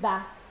reaches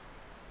back.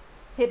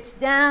 Hips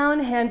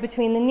down, hand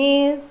between the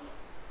knees,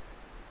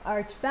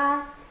 arch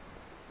back.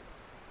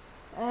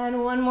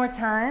 And one more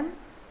time.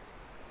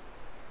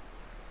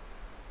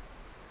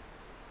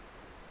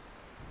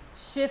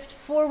 Shift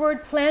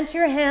forward, plant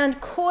your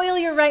hand, coil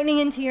your right knee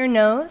into your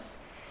nose.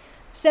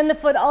 Send the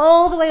foot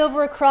all the way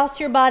over across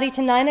your body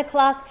to 9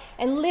 o'clock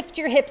and lift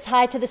your hips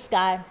high to the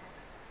sky.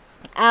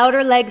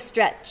 Outer leg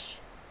stretch.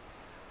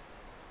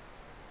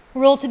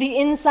 Roll to the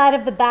inside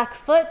of the back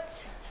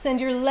foot.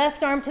 Send your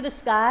left arm to the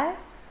sky.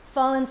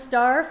 Fallen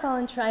star,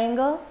 fallen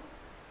triangle.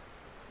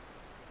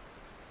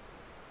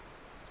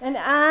 And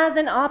as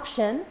an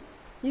option,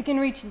 you can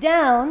reach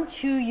down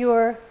to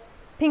your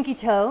pinky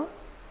toe.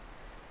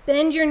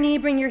 Bend your knee,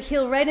 bring your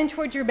heel right in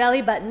towards your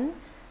belly button,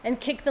 and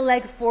kick the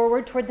leg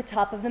forward toward the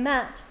top of the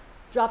mat.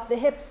 Drop the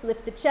hips,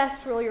 lift the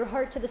chest, roll your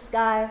heart to the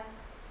sky.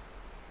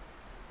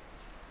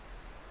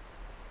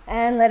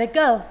 And let it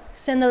go.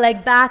 Send the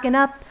leg back and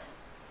up.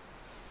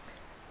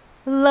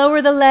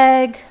 Lower the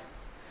leg.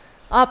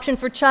 Option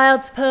for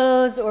child's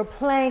pose or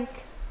plank,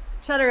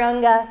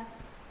 chaturanga,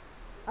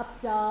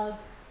 up dog,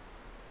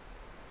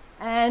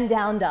 and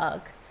down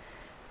dog.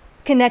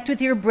 Connect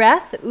with your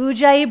breath,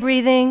 ujjayi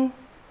breathing.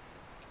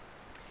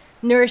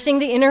 Nourishing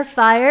the inner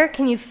fire,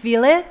 can you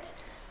feel it?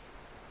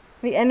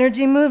 The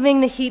energy moving,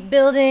 the heat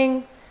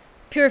building,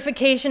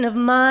 purification of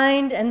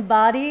mind and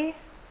body.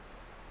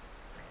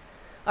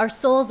 Our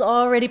soul's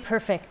already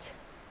perfect.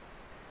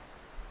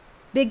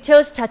 Big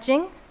toes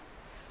touching,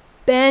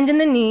 bend in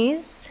the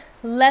knees,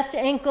 left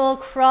ankle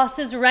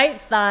crosses right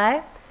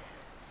thigh,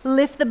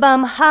 lift the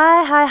bum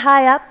high, high,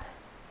 high up.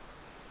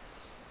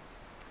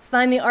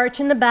 Find the arch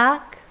in the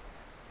back,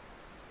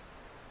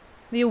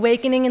 the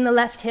awakening in the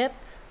left hip.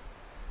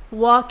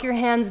 Walk your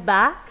hands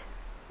back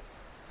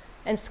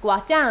and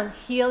squat down.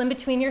 Heel in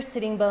between your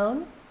sitting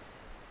bones.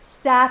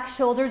 Stack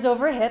shoulders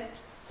over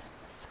hips.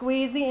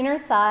 Squeeze the inner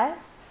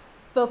thighs.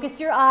 Focus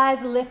your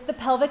eyes, lift the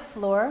pelvic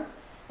floor.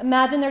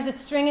 Imagine there's a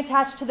string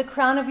attached to the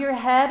crown of your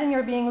head and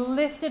you're being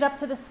lifted up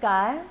to the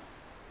sky.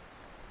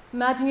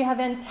 Imagine you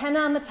have antennae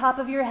on the top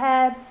of your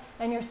head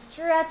and you're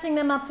stretching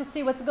them up to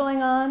see what's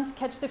going on, to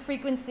catch the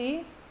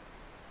frequency.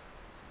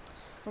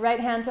 Right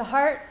hand to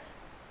heart.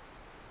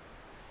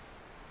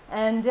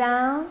 And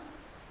down,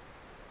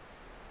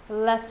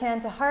 left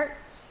hand to heart,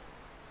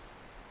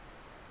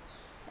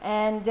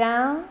 and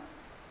down.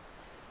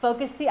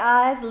 Focus the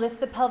eyes,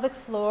 lift the pelvic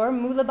floor,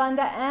 Mula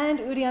Bandha and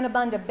Uddiyana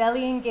Bandha,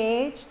 belly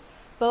engaged,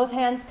 both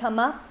hands come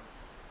up.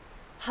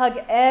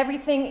 Hug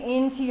everything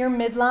into your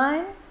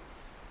midline.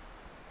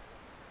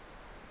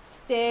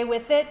 Stay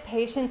with it,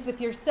 patience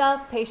with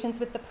yourself, patience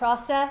with the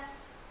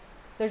process.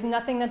 There's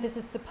nothing that this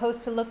is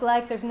supposed to look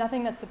like, there's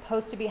nothing that's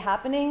supposed to be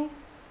happening.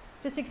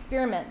 Just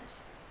experiment.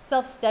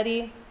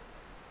 Self-study.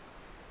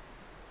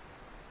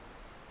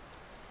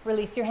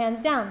 Release your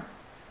hands down.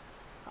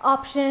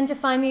 Option to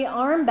find the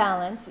arm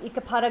balance,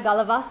 Ekapada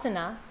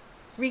Galavasana.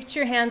 Reach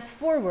your hands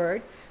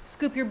forward.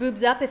 Scoop your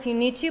boobs up if you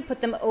need to.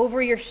 Put them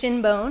over your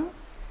shin bone.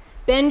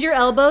 Bend your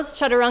elbows,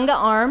 chaturanga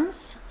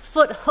arms.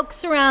 Foot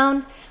hooks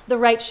around the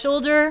right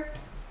shoulder.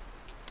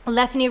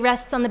 Left knee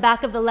rests on the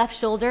back of the left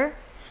shoulder.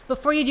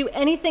 Before you do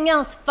anything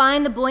else,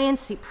 find the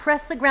buoyancy.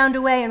 Press the ground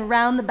away and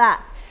round the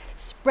back.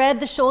 Spread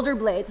the shoulder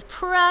blades,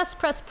 press,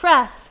 press,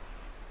 press,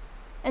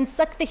 and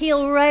suck the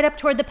heel right up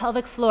toward the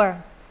pelvic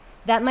floor.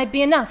 That might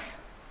be enough.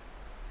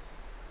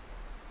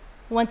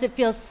 Once it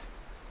feels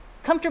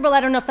comfortable,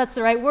 I don't know if that's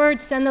the right word,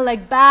 send the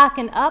leg back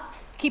and up.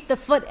 Keep the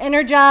foot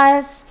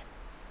energized.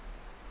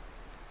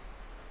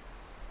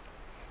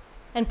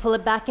 And pull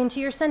it back into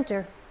your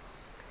center.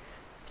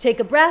 Take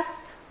a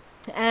breath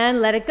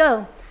and let it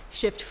go.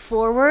 Shift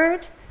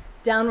forward,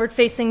 downward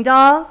facing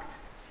dog.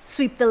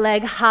 Sweep the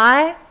leg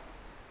high.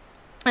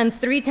 And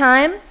 3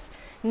 times,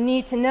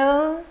 knee to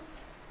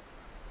nose.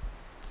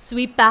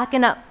 Sweep back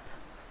and up.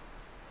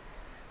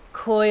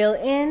 Coil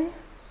in.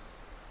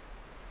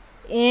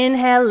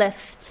 Inhale,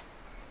 lift.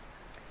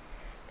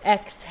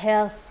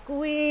 Exhale,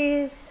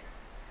 squeeze.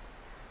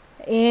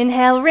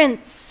 Inhale,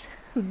 rinse.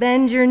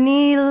 Bend your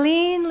knee,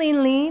 lean,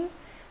 lean, lean.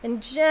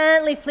 And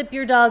gently flip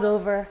your dog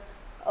over.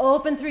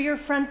 Open through your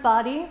front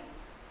body.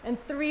 And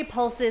 3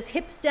 pulses,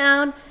 hips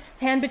down,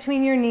 hand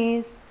between your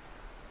knees.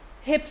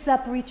 Hips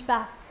up, reach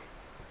back.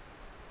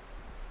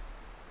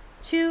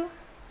 2.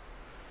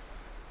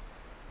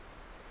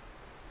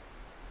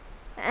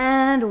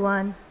 And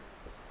 1.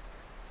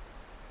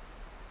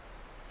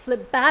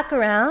 Flip back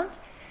around,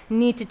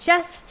 knee to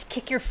chest,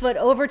 kick your foot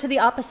over to the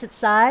opposite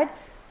side.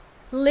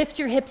 Lift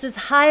your hips as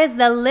high as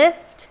they'll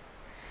lift.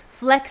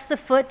 Flex the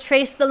foot,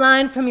 trace the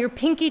line from your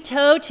pinky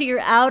toe to your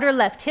outer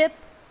left hip.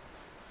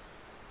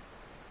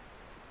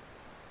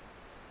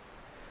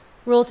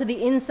 Roll to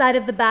the inside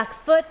of the back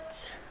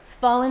foot,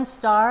 fallen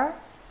star,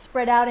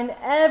 spread out in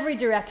every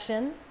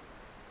direction.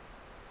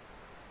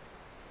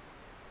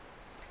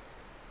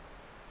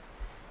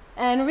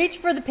 And reach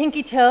for the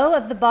pinky toe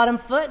of the bottom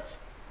foot.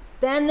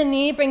 Bend the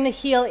knee, bring the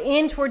heel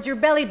in towards your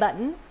belly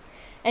button,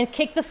 and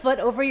kick the foot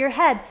over your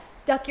head.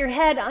 Duck your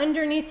head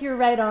underneath your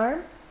right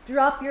arm.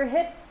 Drop your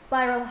hips,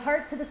 spiral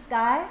heart to the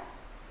sky.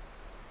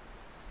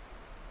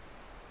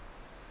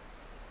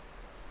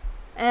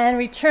 And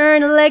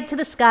return a leg to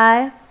the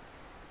sky.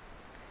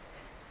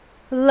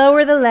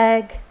 Lower the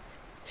leg.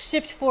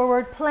 Shift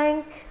forward,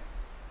 plank.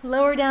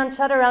 Lower down,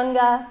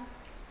 chaturanga.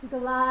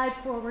 Glide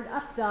forward,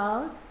 up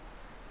dog.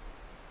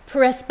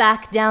 Press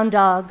back, down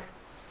dog.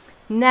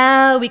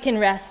 Now we can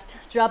rest.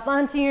 Drop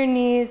onto your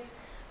knees.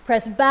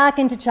 Press back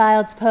into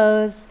child's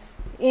pose.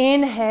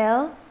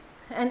 Inhale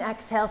and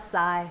exhale,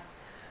 sigh.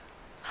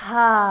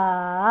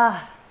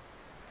 Ha.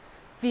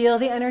 Feel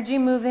the energy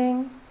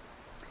moving.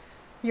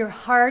 Your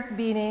heart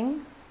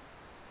beating.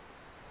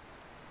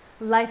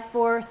 Life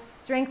force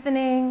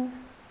strengthening.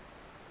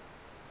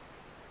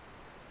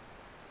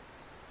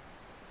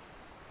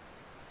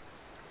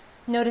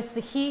 Notice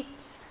the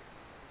heat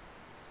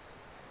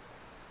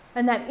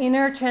and that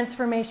inner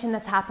transformation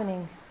that's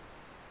happening.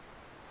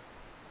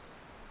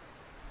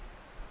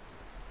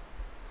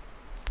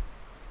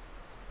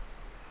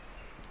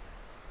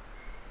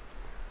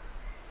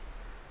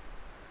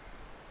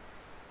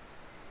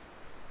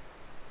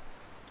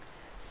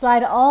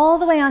 Slide all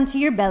the way onto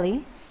your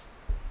belly.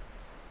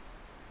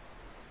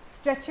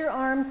 Stretch your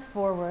arms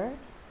forward.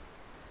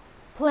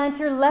 Plant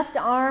your left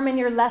arm and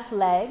your left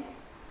leg.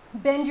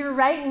 Bend your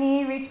right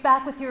knee, reach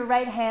back with your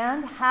right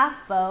hand, half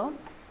bow.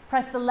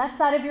 Press the left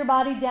side of your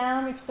body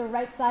down, reach the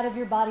right side of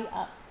your body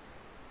up.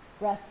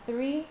 Breath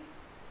 3,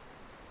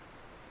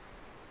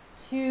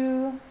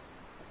 2,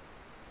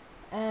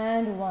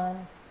 and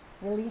 1.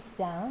 Release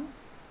down.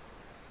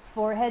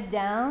 Forehead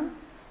down,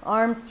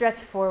 arms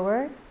stretch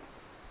forward.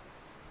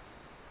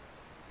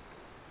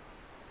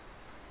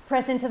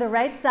 Press into the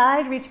right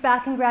side, reach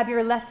back and grab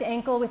your left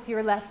ankle with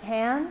your left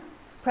hand.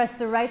 Press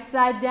the right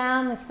side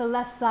down, lift the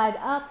left side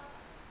up.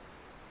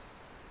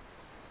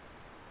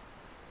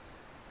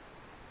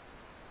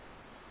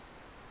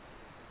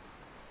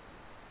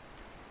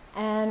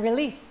 And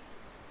release.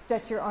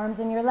 Stretch your arms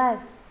and your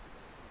legs.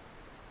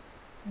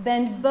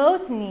 Bend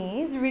both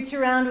knees, reach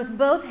around with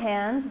both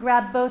hands,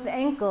 grab both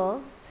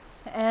ankles,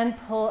 and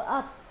pull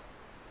up.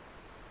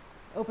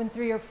 Open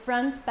through your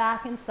front,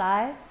 back, and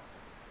sides.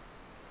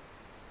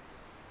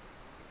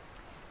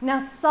 Now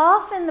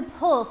soften the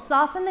pull,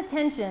 soften the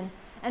tension,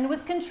 and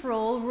with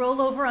control, roll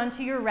over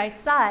onto your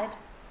right side.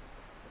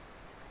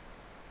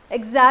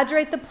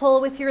 Exaggerate the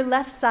pull with your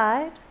left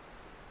side.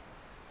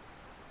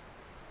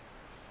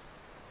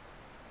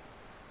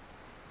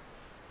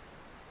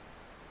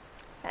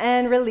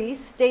 And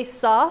release, stay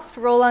soft,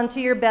 roll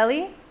onto your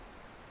belly.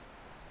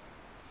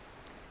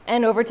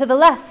 And over to the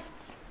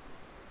left.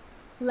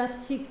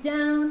 Left cheek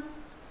down,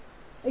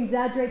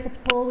 exaggerate the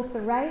pull with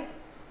the right.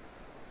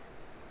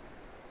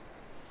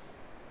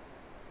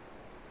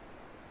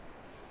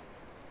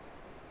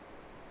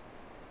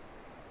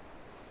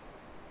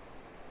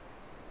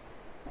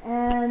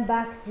 And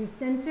back through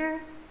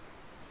center.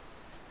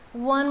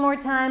 One more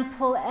time,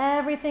 pull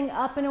everything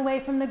up and away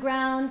from the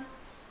ground.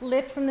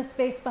 Lift from the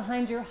space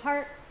behind your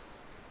heart.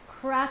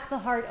 Crack the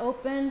heart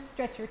open.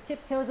 Stretch your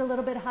tiptoes a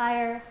little bit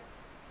higher.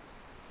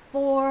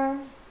 4,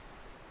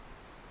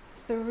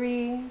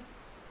 3,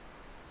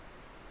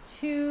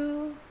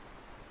 2,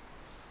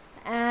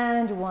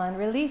 and 1.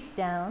 Release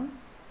down.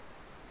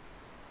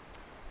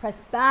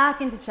 Press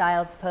back into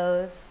child's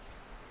pose.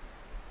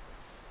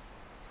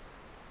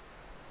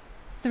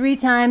 3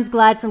 times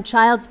glide from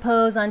child's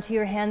pose onto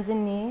your hands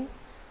and knees.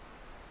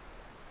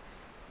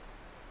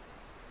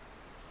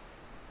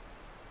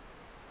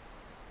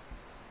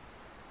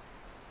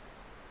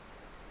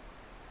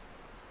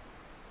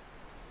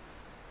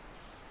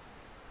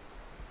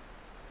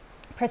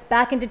 Press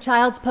back into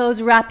child's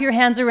pose. Wrap your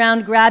hands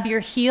around, grab your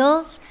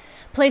heels.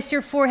 Place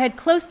your forehead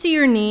close to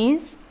your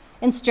knees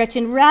and stretch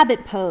in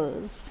rabbit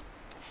pose.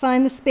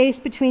 Find the space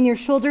between your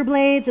shoulder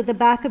blades at the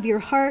back of your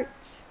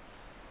heart.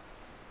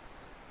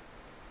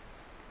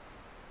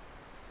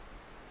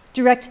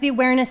 Direct the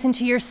awareness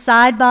into your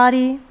side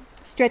body.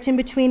 Stretch in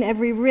between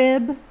every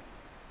rib.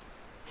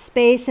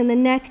 Space in the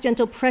neck,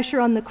 gentle pressure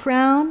on the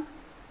crown.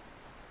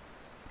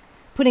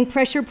 Putting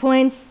pressure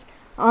points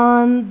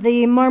on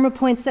the marma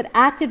points that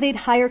activate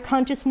higher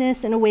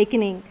consciousness and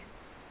awakening.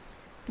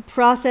 The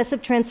process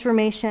of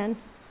transformation.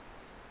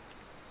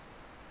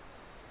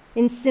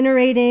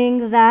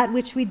 Incinerating that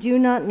which we do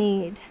not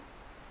need.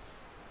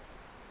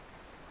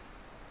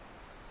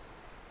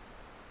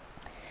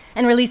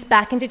 And release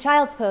back into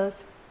child's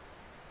pose.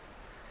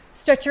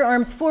 Stretch your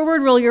arms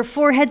forward, roll your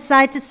forehead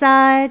side to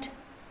side.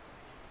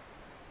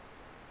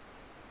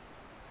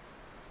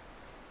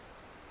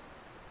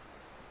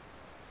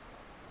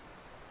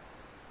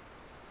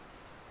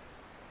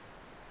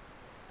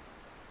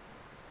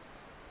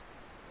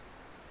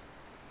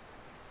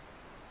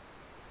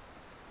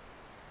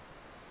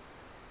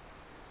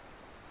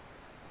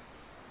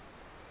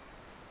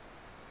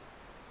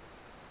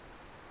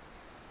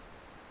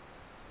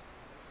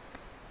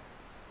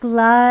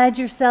 Glide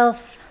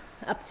yourself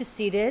up to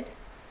seated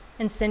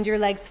and send your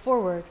legs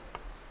forward.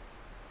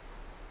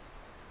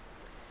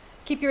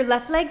 Keep your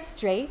left leg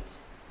straight.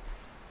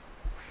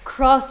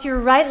 Cross your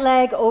right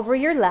leg over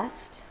your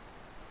left.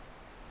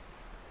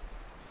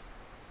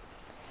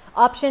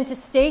 Option to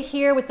stay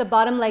here with the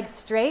bottom leg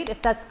straight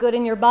if that's good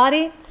in your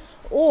body,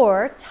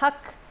 or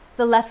tuck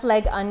the left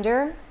leg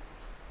under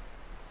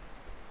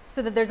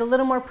so that there's a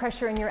little more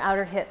pressure in your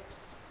outer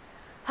hips.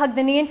 Hug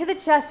the knee into the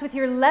chest with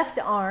your left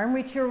arm.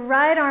 Reach your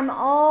right arm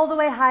all the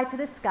way high to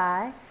the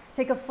sky.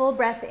 Take a full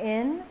breath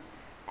in.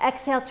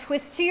 Exhale,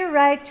 twist to your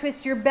right,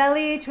 twist your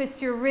belly, twist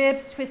your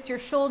ribs, twist your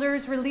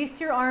shoulders. Release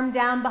your arm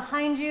down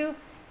behind you.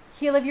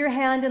 Heel of your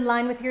hand in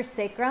line with your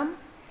sacrum.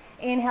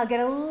 Inhale, get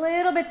a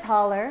little bit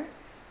taller.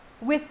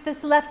 With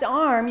this left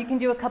arm, you can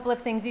do a couple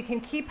of things. You can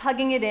keep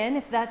hugging it in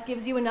if that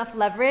gives you enough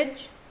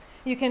leverage.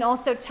 You can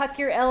also tuck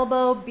your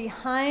elbow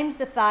behind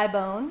the thigh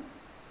bone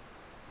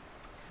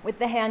with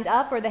the hand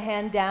up or the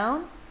hand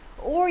down,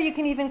 or you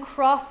can even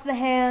cross the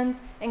hand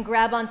and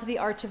grab onto the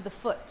arch of the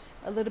foot,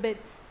 a little bit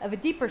of a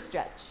deeper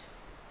stretch.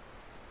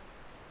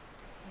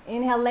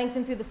 Inhale,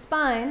 lengthen through the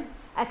spine.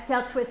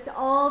 Exhale, twist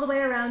all the way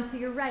around to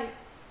your right.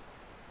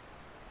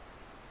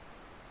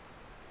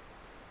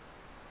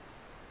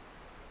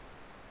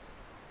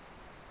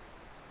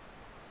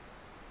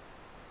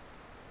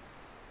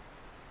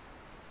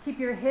 Keep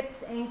your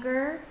hips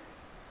anchored,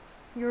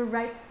 your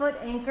right foot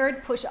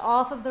anchored. Push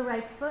off of the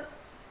right foot.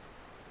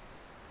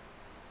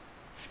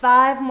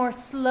 5 more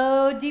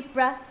slow, deep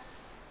breaths.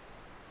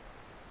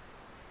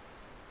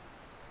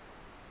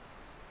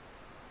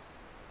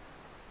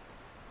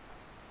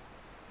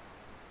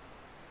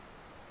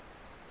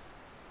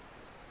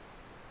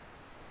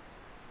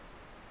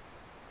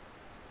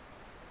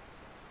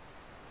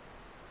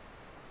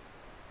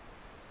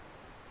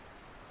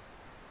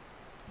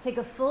 Take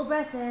a full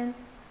breath in,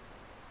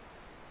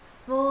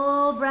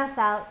 full breath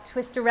out.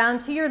 Twist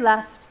around to your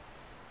left.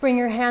 Bring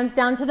your hands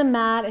down to the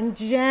mat and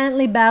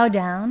gently bow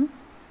down.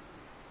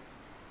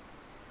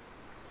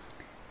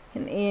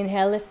 And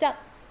inhale, lift up.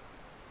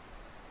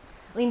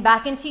 Lean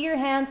back into your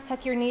hands,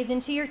 tuck your knees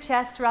into your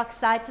chest, rock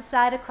side to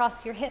side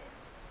across your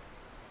hips.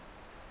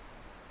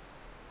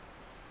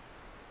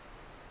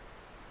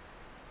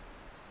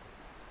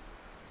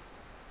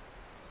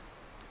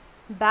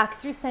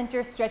 Back through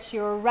center, stretch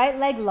your right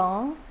leg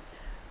long.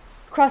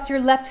 Cross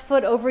your left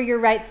foot over your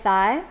right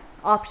thigh.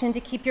 Option to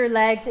keep your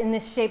legs in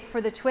this shape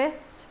for the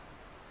twist.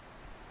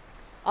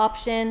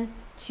 Option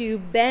to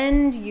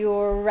bend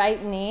your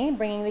right knee,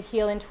 bringing the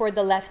heel in toward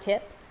the left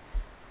hip.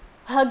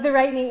 Hug the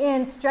right knee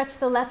in, stretch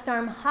the left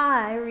arm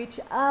high, reach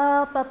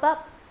up, up,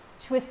 up,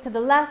 twist to the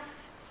left.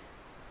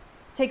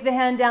 Take the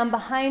hand down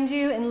behind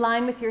you in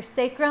line with your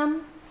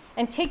sacrum,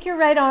 and take your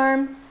right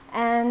arm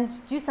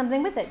and do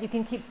something with it. You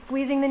can keep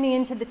squeezing the knee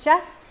into the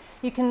chest.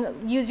 You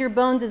can use your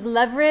bones as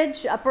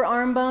leverage, upper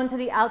arm bone to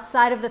the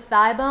outside of the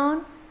thigh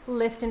bone.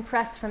 Lift and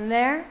press from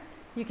there.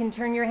 You can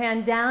turn your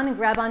hand down and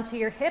grab onto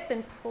your hip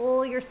and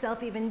pull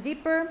yourself even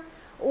deeper.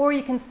 Or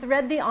you can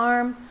thread the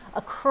arm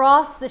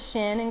across the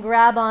shin and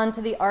grab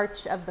onto the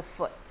arch of the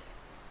foot.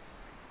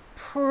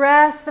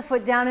 Press the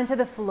foot down into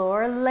the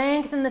floor,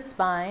 lengthen the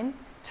spine,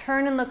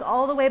 turn and look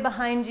all the way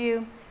behind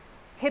you.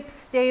 Hips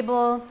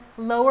stable,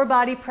 lower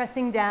body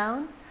pressing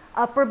down,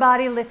 upper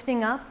body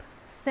lifting up,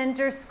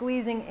 center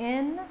squeezing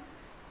in.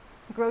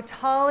 Grow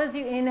tall as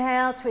you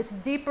inhale,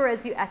 twist deeper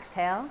as you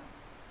exhale.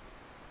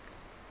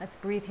 Let's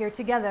breathe here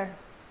together.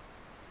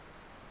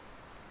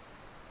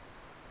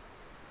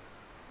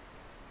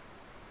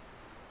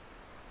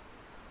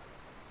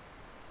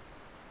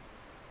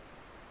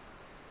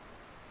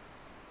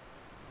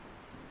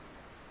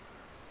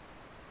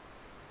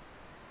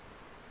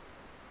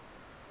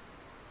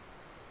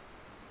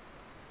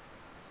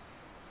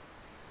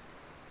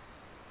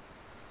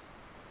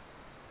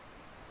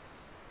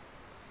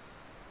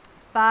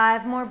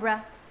 5 more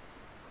breaths.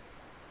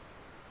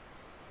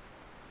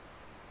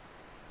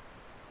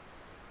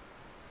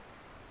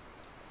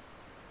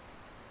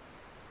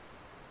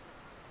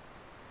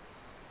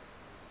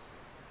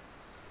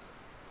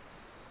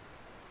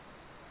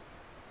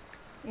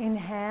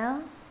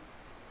 Inhale.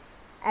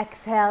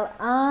 Exhale,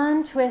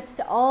 untwist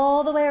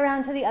all the way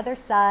around to the other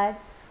side.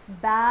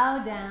 Bow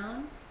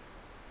down.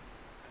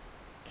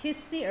 Kiss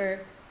the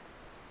earth.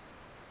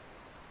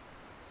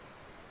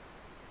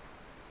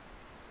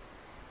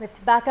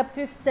 Lift back up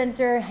through the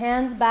center,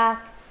 hands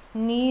back,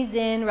 knees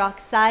in, rock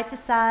side to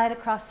side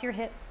across your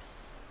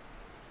hips.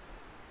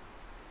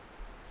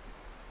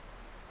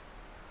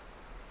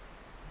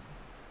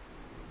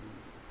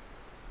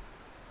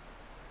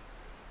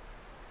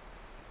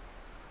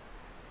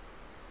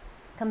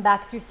 Come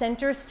back through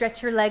center,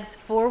 stretch your legs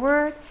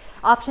forward.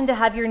 Option to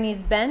have your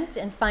knees bent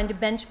and find a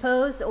bench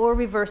pose or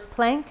reverse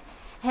plank.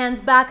 Hands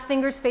back,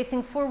 fingers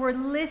facing forward.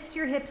 Lift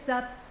your hips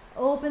up,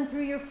 open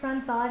through your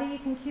front body. You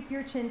can keep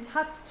your chin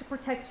tucked to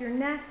protect your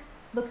neck.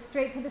 Look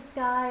straight to the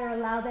sky or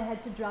allow the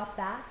head to drop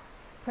back.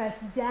 Press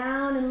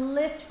down and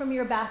lift from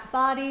your back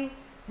body.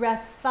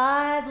 Breath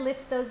 5,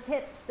 lift those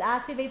hips,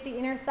 activate the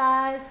inner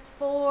thighs.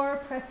 4,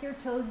 press your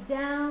toes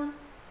down.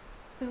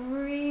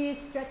 3,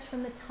 stretch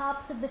from the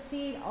tops of the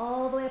feet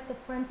all the way up the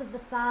fronts of the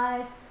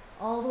thighs,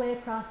 all the way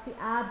across the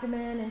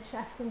abdomen and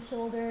chest and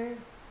shoulders.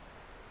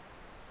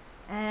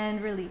 And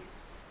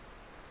release.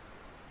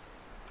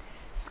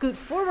 Scoot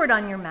forward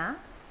on your mat.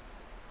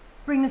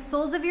 Bring the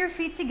soles of your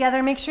feet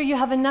together. Make sure you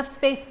have enough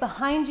space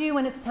behind you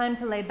when it's time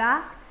to lay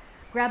back.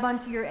 Grab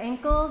onto your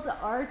ankles,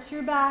 arch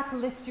your back,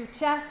 lift your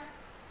chest.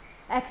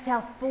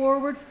 Exhale,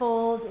 forward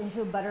fold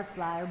into a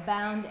butterfly or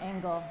bound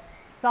angle.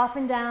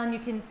 Soften down. You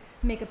can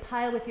make a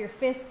pile with your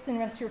fists and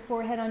rest your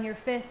forehead on your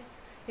fists.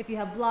 If you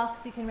have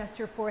blocks, you can rest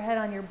your forehead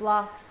on your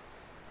blocks.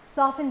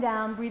 Soften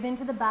down, breathe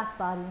into the back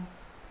body.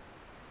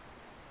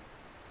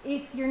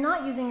 If you're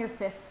not using your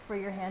fists for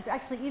your hands, or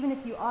actually even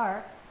if you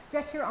are,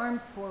 stretch your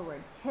arms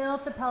forward.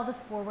 Tilt the pelvis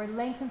forward,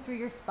 lengthen through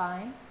your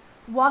spine.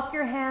 Walk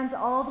your hands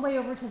all the way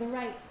over to the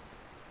right.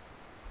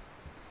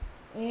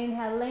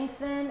 Inhale,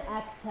 lengthen.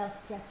 Exhale,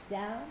 stretch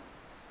down.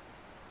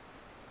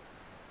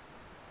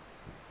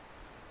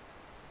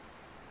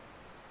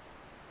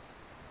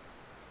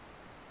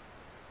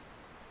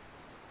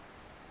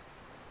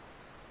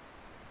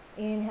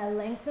 Inhale,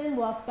 lengthen,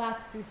 walk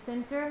back through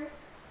center.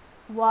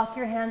 Walk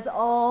your hands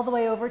all the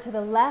way over to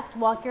the left.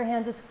 Walk your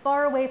hands as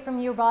far away from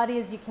your body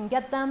as you can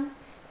get them.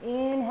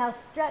 Inhale,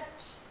 stretch.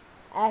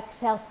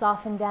 Exhale,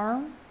 soften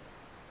down.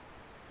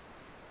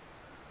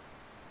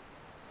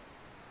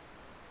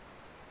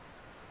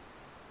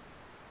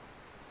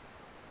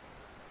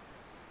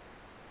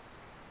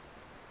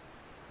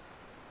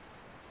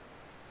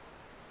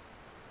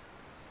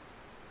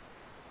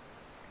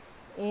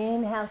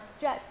 Inhale,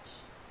 stretch.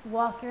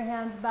 Walk your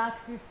hands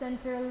back through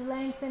center,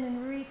 lengthen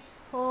and reach,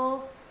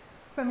 pull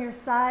from your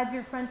sides,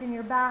 your front and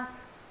your back,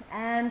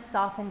 and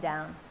soften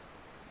down.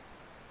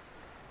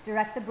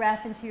 Direct the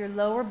breath into your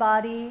lower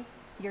body,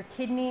 your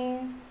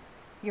kidneys,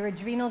 your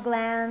adrenal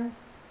glands,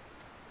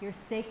 your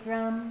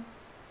sacrum.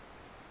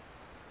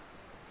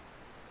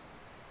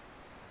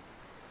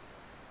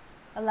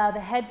 Allow the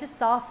head to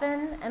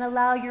soften and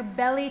allow your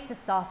belly to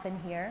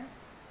soften here.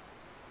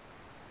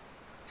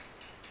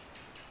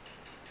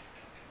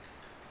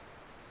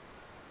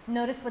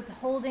 Notice what's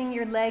holding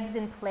your legs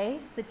in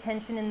place, the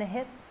tension in the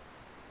hips.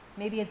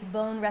 Maybe it's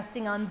bone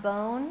resting on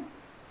bone.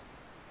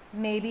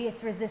 Maybe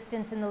it's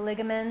resistance in the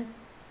ligaments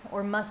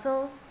or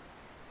muscles.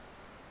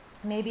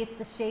 Maybe it's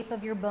the shape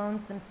of your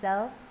bones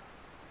themselves.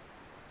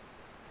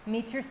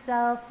 Meet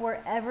yourself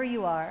wherever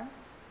you are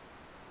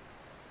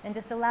and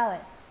just allow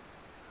it.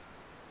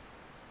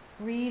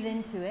 Breathe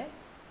into it.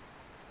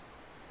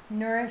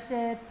 Nourish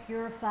it,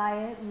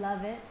 purify it,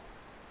 love it.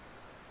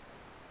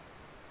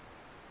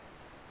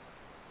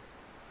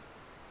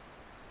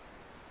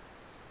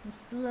 And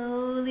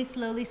slowly,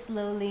 slowly,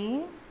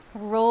 slowly,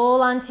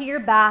 roll onto your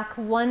back,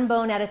 one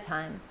bone at a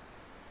time.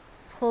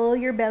 Pull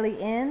your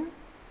belly in.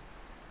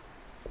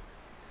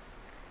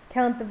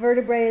 Count the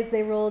vertebrae as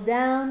they roll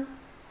down.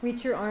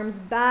 Reach your arms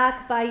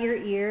back by your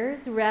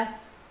ears.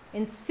 Rest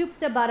in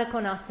Supta Baddha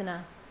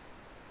Konasana.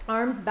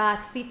 Arms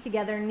back, feet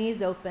together,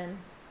 knees open.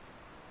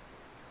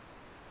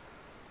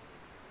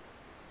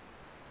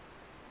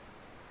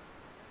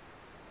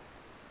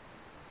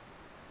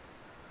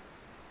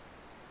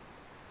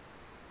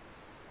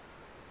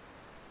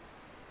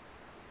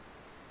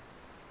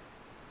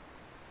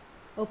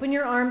 Open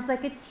your arms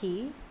like a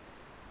T.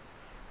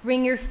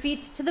 Bring your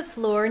feet to the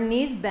floor,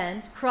 knees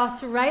bent.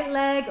 Cross right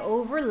leg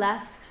over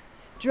left.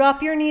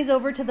 Drop your knees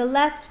over to the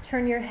left.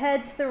 Turn your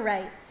head to the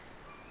right.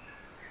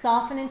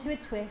 Soften into a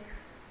twist.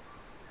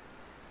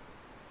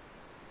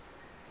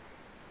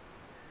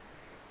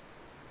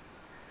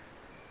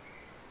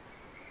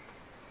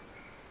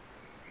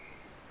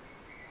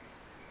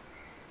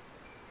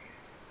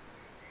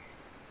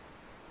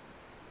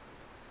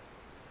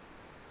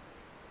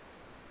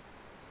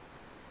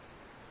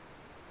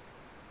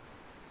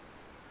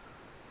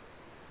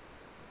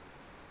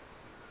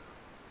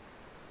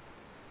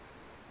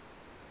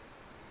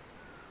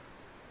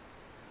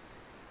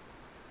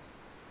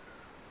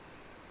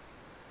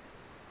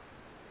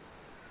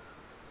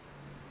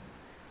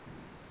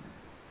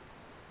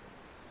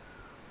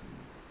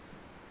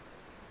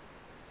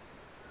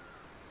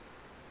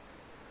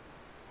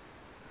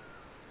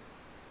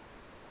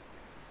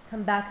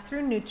 Come back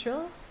through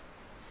neutral.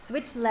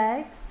 Switch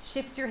legs.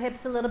 Shift your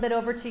hips a little bit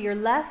over to your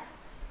left.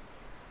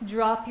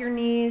 Drop your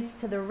knees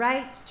to the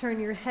right. Turn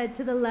your head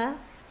to the left.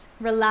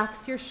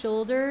 Relax your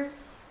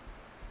shoulders.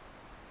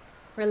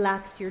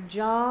 Relax your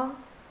jaw.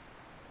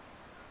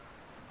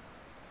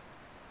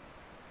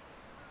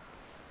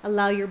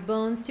 Allow your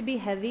bones to be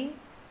heavy.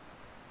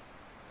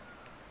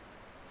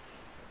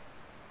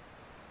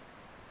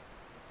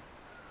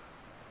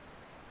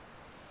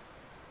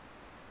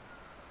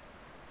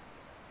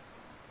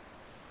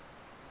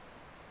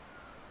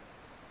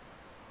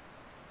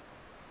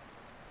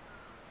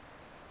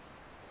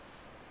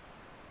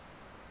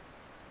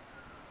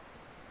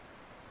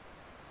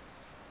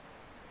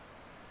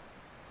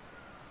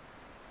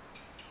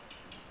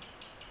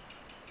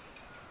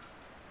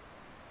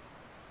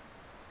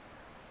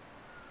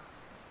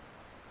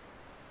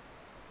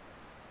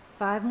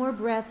 Five more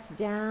breaths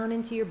down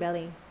into your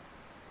belly,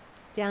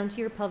 down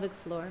to your pelvic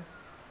floor.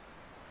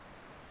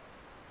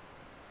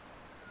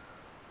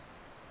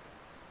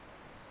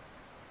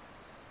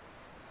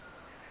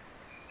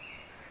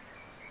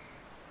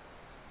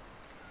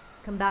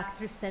 Come back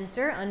through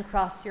center,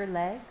 uncross your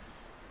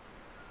legs.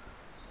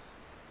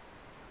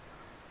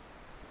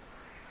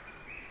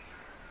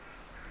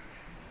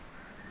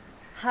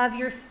 Have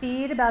your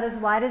feet about as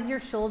wide as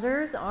your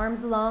shoulders,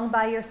 arms long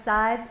by your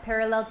sides,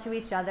 parallel to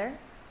each other.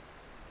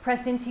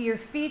 Press into your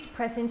feet,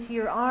 press into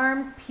your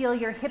arms, peel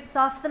your hips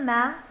off the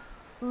mat,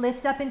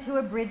 lift up into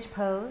a bridge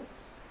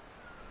pose.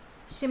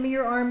 Shimmy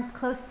your arms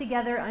close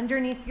together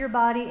underneath your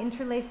body,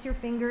 interlace your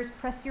fingers,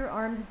 press your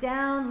arms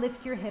down,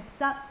 lift your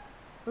hips up,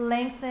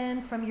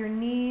 lengthen from your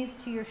knees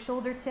to your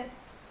shoulder tips.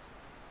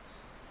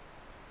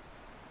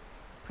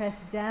 Press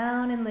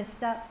down and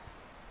lift up.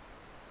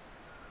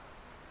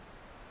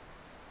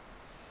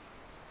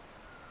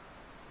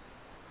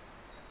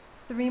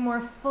 Three more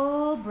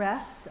full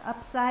breaths,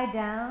 upside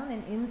down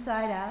and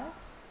inside out.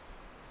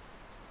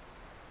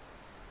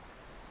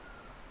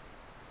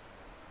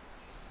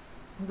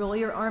 Roll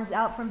your arms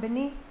out from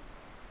beneath.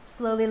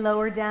 Slowly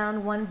lower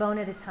down one bone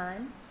at a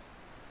time.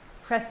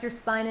 Press your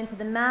spine into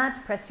the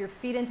mat, press your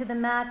feet into the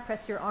mat,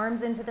 press your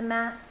arms into the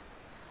mat.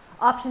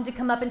 Option to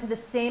come up into the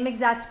same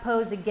exact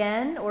pose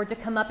again, or to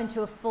come up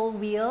into a full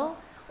wheel,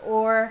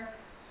 or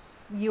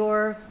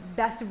your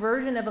best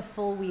version of a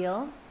full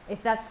wheel.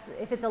 If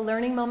it's a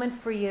learning moment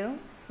for you,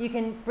 you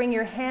can bring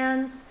your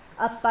hands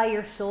up by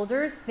your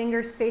shoulders,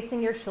 fingers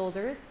facing your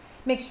shoulders.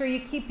 Make sure you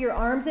keep your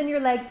arms and your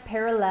legs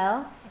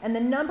parallel. And the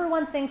number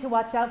one thing to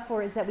watch out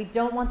for is that we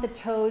don't want the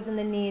toes and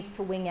the knees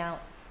to wing out.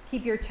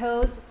 Keep your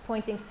toes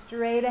pointing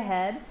straight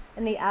ahead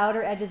and the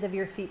outer edges of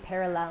your feet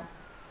parallel.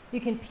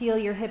 You can peel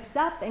your hips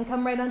up and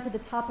come right onto the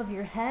top of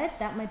your head.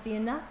 That might be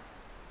enough.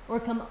 Or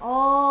come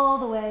all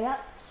the way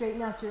up,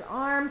 straighten out your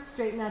arms,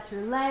 straighten out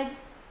your legs.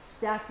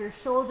 Stack your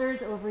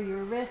shoulders over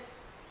your wrists.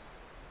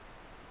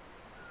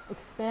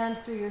 Expand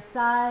through your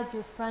sides,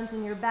 your front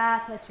and your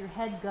back. Let your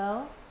head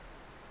go.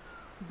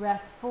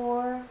 Breath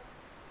 4,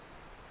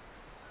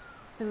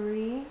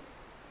 3,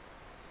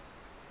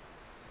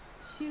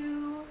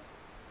 2,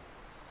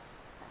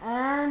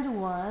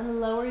 and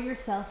 1. Lower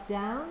yourself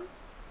down.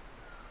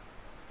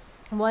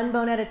 One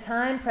bone at a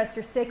time. Press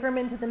your sacrum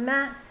into the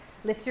mat.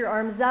 Lift your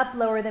arms up.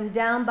 Lower them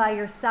down by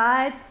your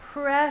sides.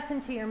 Press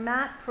into your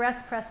mat.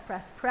 Press, press,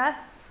 press, press.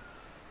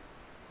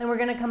 And we're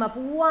going to come up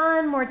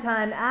one more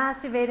time,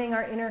 activating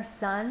our inner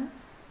sun.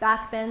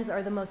 Back bends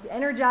are the most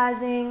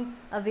energizing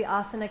of the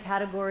asana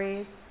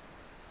categories.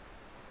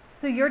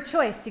 So your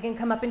choice, you can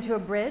come up into a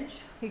bridge,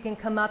 you can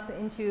come up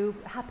into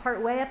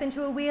part way up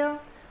into a wheel,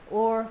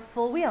 or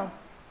full wheel.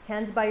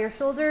 Hands by your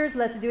shoulders,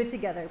 let's do it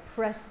together.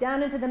 Press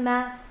down into the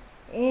mat,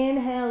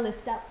 inhale,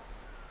 lift up.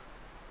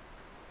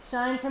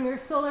 Shine from your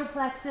solar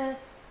plexus,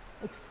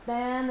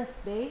 expand the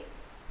space.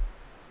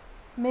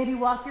 Maybe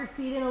walk your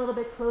feet in a little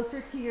bit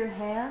closer to your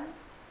hands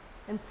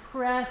and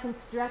press and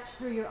stretch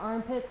through your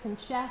armpits and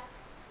chest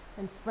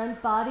and front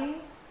body.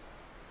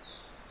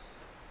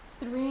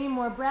 3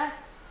 more breaths.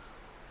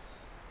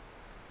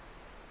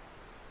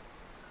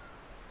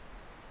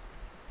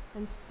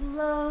 And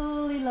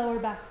slowly lower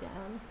back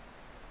down.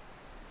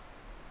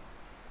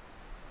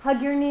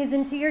 Hug your knees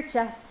into your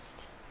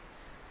chest.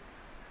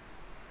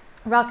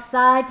 Rock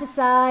side to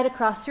side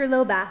across your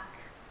low back.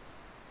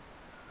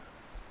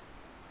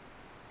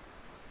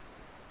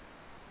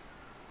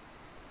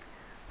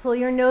 Pull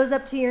your nose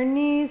up to your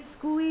knees,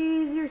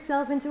 squeeze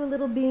yourself into a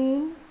little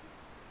bean.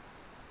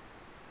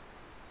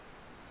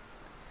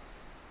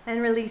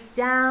 And release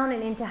down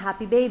and into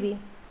happy baby.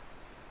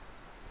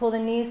 Pull the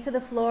knees to the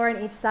floor on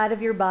each side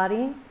of your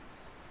body.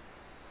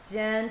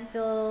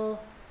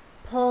 Gentle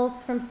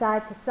pulse from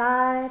side to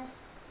side.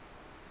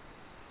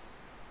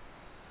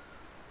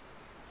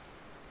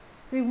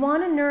 So we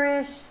want to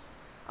nourish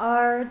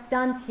our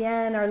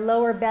dantian, our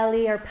lower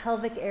belly, our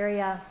pelvic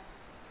area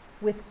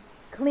with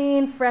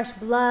clean, fresh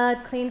blood,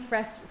 clean,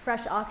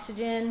 fresh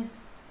oxygen,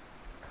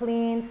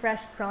 clean,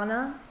 fresh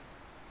prana.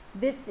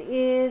 This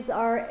is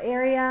our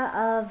area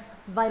of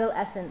vital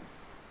essence.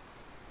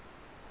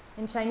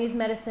 In Chinese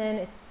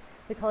medicine,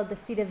 we call it the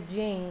seat of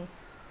Jing.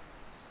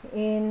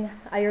 In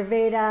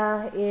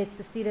Ayurveda, it's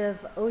the seat of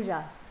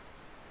ojas,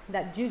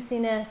 that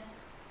juiciness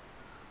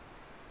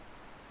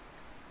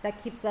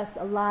that keeps us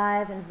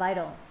alive and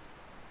vital,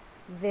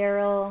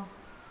 virile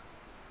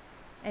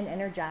and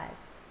energized.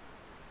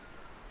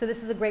 So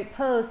this is a great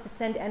pose to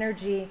send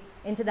energy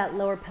into that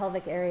lower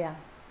pelvic area,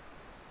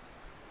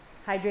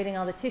 hydrating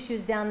all the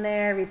tissues down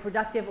there,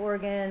 reproductive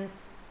organs,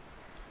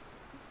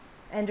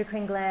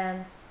 endocrine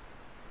glands.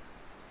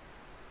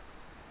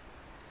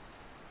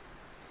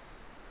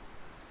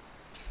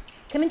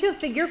 Come into a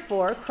figure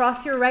 4,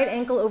 cross your right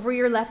ankle over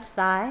your left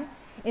thigh,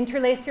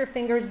 interlace your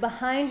fingers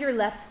behind your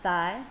left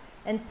thigh,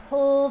 and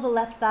pull the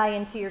left thigh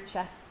into your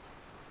chest.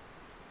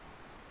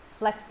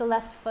 Flex the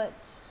left foot.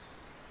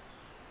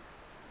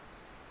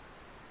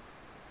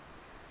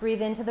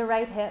 Breathe into the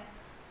right hip.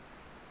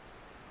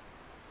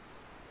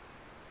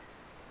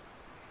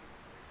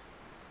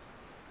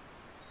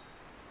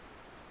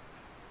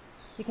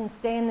 You can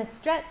stay in this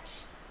stretch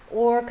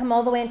or come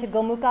all the way into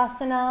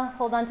Gomukhasana.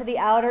 Hold on to the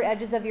outer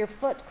edges of your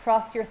foot,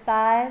 cross your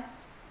thighs.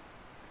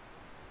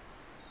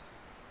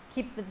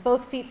 Keep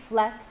both feet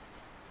flexed.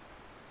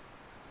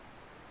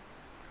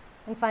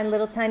 And find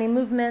little tiny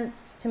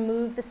movements to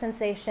move the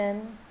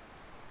sensation.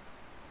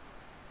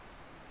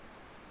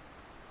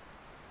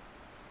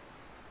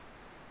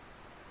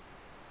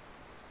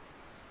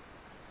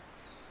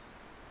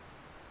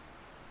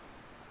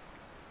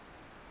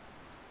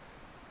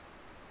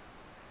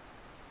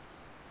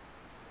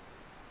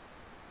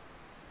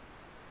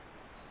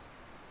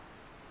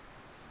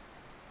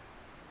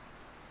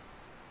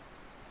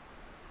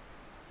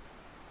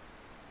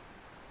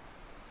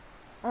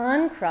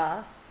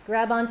 Uncross,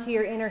 grab onto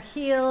your inner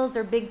heels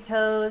or big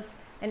toes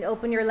and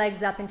open your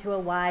legs up into a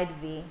wide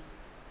V.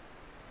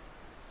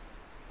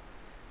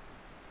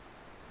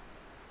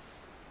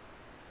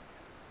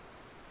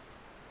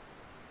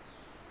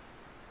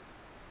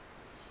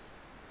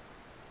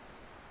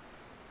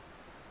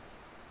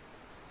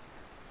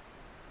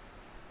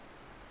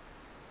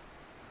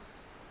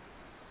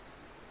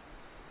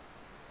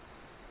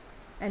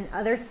 And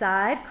other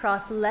side,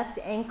 cross left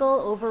ankle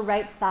over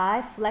right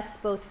thigh, flex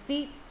both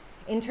feet.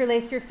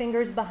 Interlace your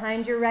fingers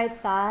behind your right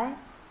thigh.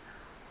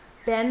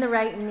 Bend the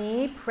right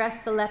knee, press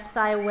the left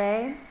thigh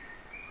away.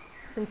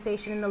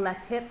 Sensation in the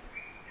left hip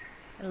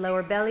and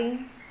lower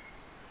belly.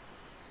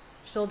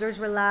 Shoulders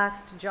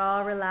relaxed,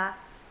 jaw relaxed.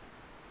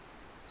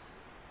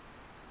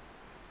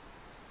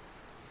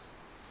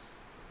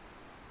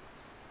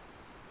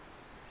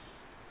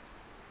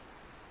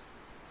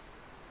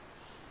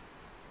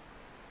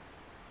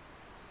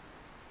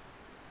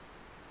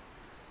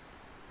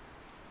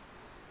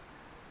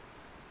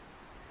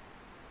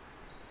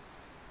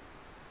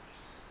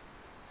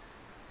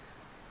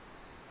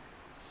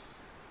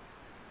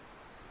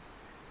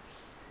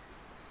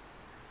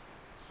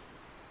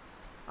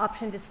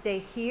 Option to stay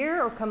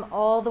here or come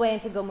all the way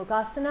into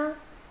Gomukhasana.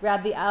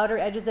 Grab the outer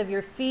edges of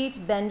your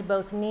feet, bend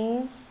both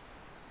knees.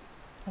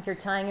 Like you're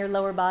tying your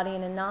lower body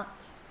in a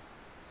knot.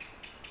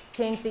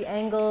 Change the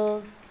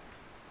angles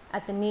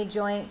at the knee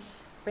joint.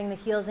 Bring the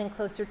heels in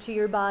closer to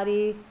your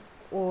body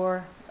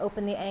or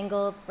open the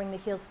angle, bring the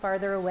heels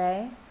farther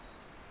away.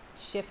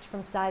 Shift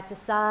from side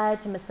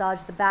to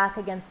massage the back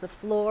against the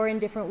floor in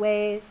different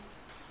ways.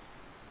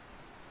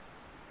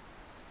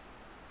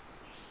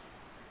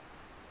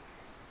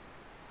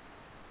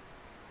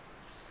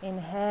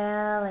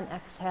 Inhale and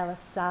exhale a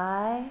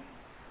sigh.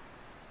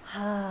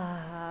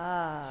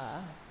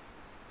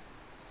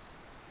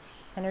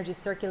 Energy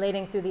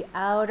circulating through the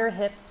outer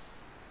hips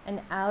and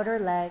outer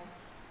legs.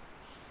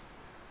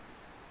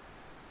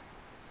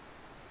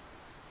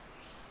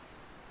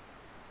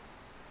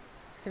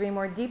 Three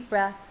more deep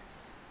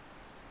breaths.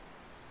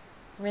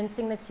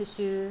 Rinsing the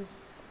tissues.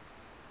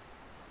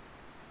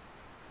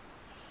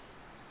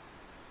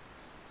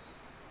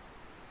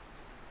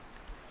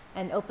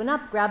 And open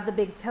up, grab the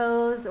big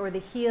toes or the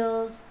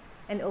heels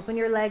and open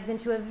your legs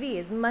into a V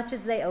as much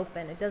as they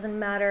open. It doesn't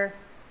matter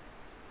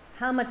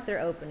how much they're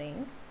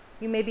opening.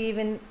 You maybe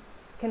even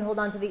can hold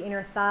on to the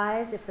inner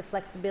thighs if the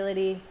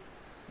flexibility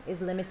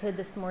is limited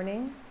this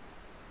morning.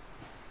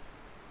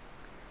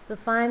 So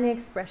find the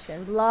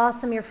expression,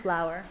 blossom your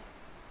flower.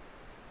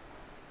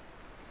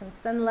 Some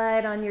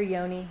sunlight on your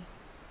yoni.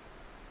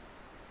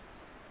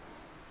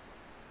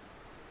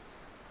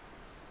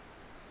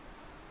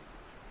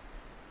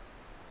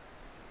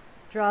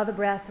 Draw the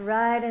breath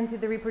right into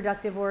the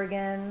reproductive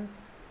organs,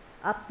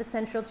 up the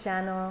central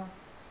channel,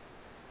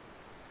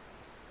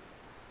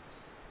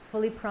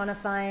 fully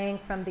pranifying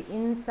from the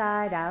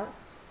inside out.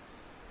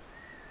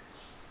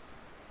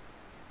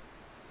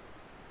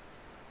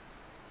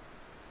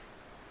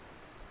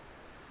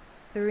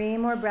 Three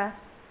more breaths.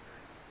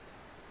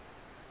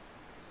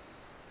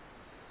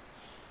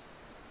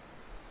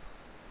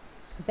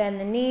 Bend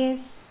the knees.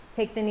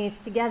 Take the knees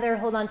together,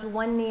 hold on to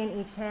one knee in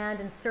each hand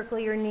and circle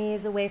your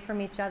knees away from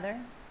each other.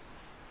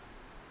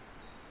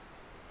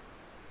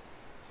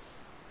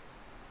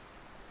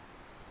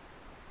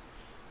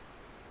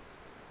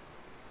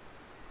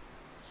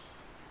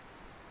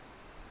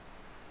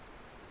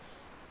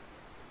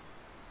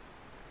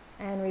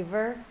 And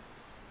reverse.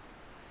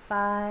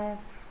 5,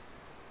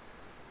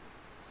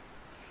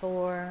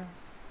 4, 3.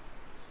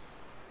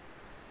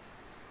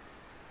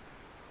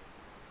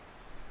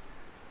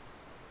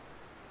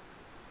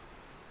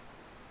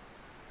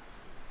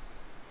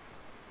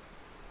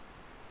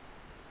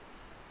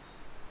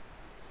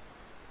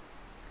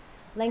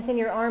 Lengthen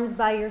your arms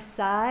by your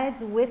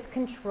sides with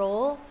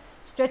control.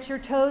 Stretch your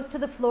toes to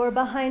the floor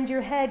behind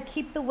your head.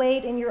 Keep the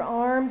weight in your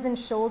arms and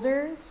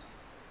shoulders.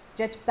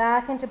 Stretch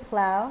back into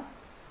plow.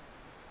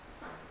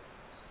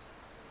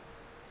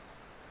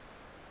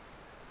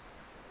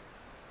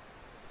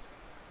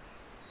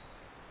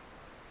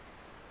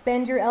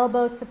 Bend your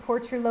elbows,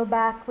 support your low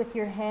back with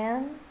your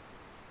hands.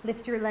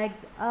 Lift your legs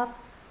up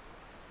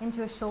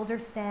into a shoulder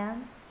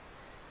stand.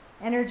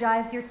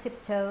 Energize your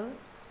tiptoes.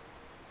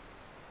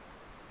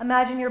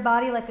 Imagine your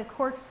body like a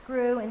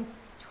corkscrew and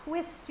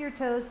twist your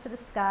toes to the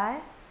sky.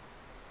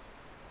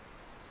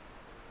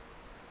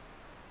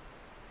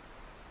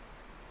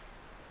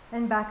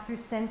 And back through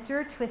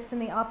center, twist in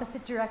the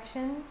opposite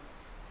direction.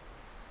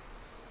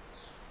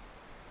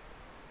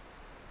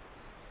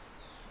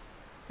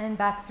 And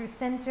back through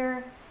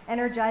center.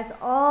 Energize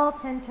all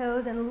 10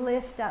 toes and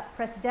lift up.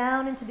 Press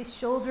down into the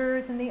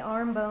shoulders and the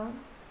arm bones.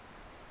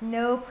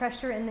 No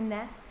pressure in the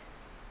neck.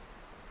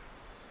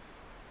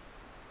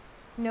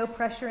 No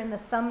pressure in the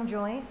thumb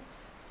joint.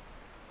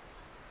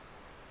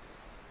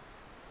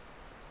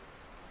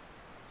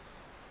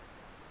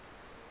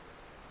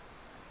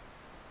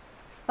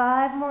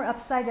 Five more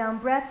upside down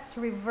breaths to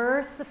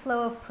reverse the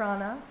flow of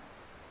prana,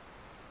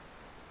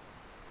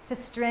 to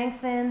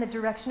strengthen the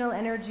directional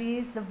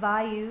energies, the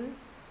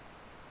vayus,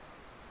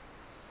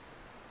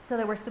 so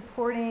that we're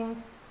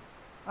supporting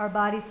our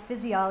body's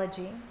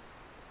physiology.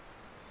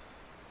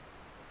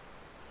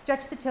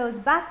 Stretch the toes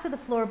back to the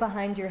floor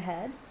behind your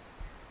head.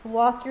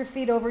 Walk your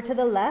feet over to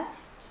the left.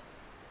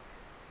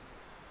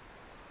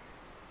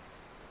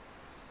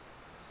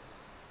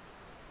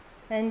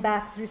 And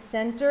back through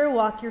center.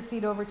 Walk your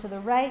feet over to the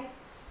right.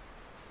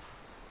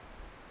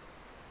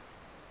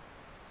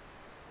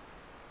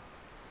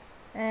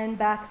 And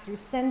back through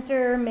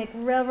center. Make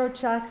railroad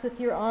tracks with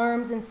your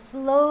arms and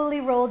slowly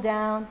roll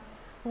down,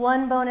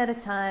 one bone at a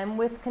time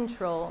with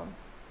control.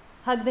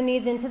 Hug the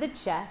knees into the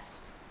chest.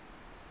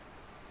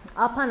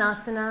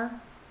 Apanasana.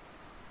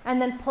 And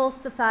then pulse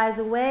the thighs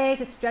away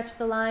to stretch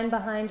the line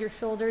behind your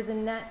shoulders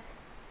and neck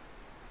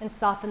and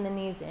soften the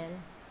knees in.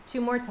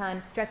 2 more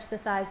times. Stretch the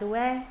thighs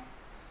away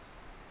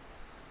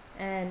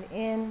and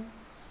in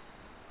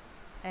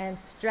and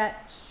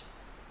stretch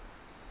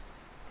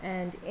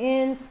and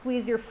in.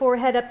 Squeeze your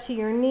forehead up to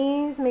your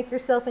knees. Make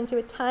yourself into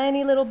a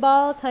tiny little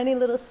ball, tiny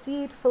little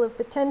seed full of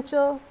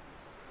potential.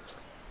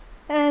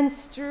 And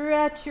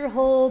stretch your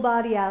whole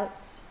body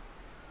out.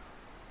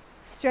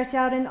 Stretch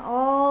out in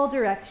all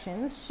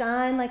directions.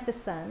 Shine like the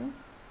sun.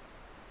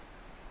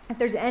 If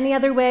there's any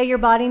other way your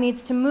body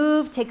needs to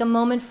move, take a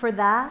moment for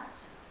that.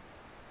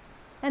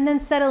 And then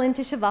settle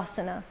into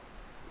Shavasana.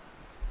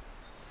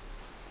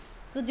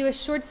 So we'll do a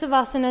short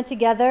Savasana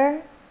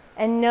together.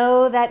 And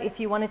know that if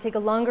you want to take a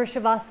longer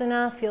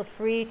Shavasana, feel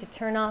free to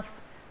turn off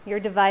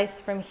your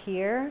device from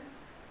here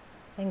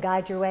and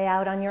guide your way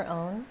out on your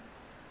own.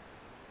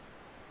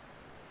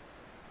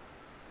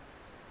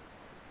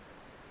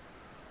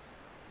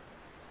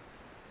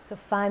 So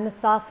find the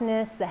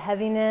softness, the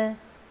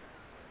heaviness.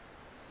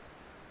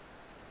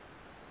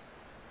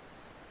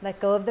 Let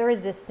go of the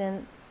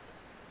resistance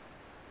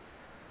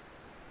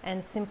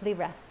and simply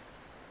rest.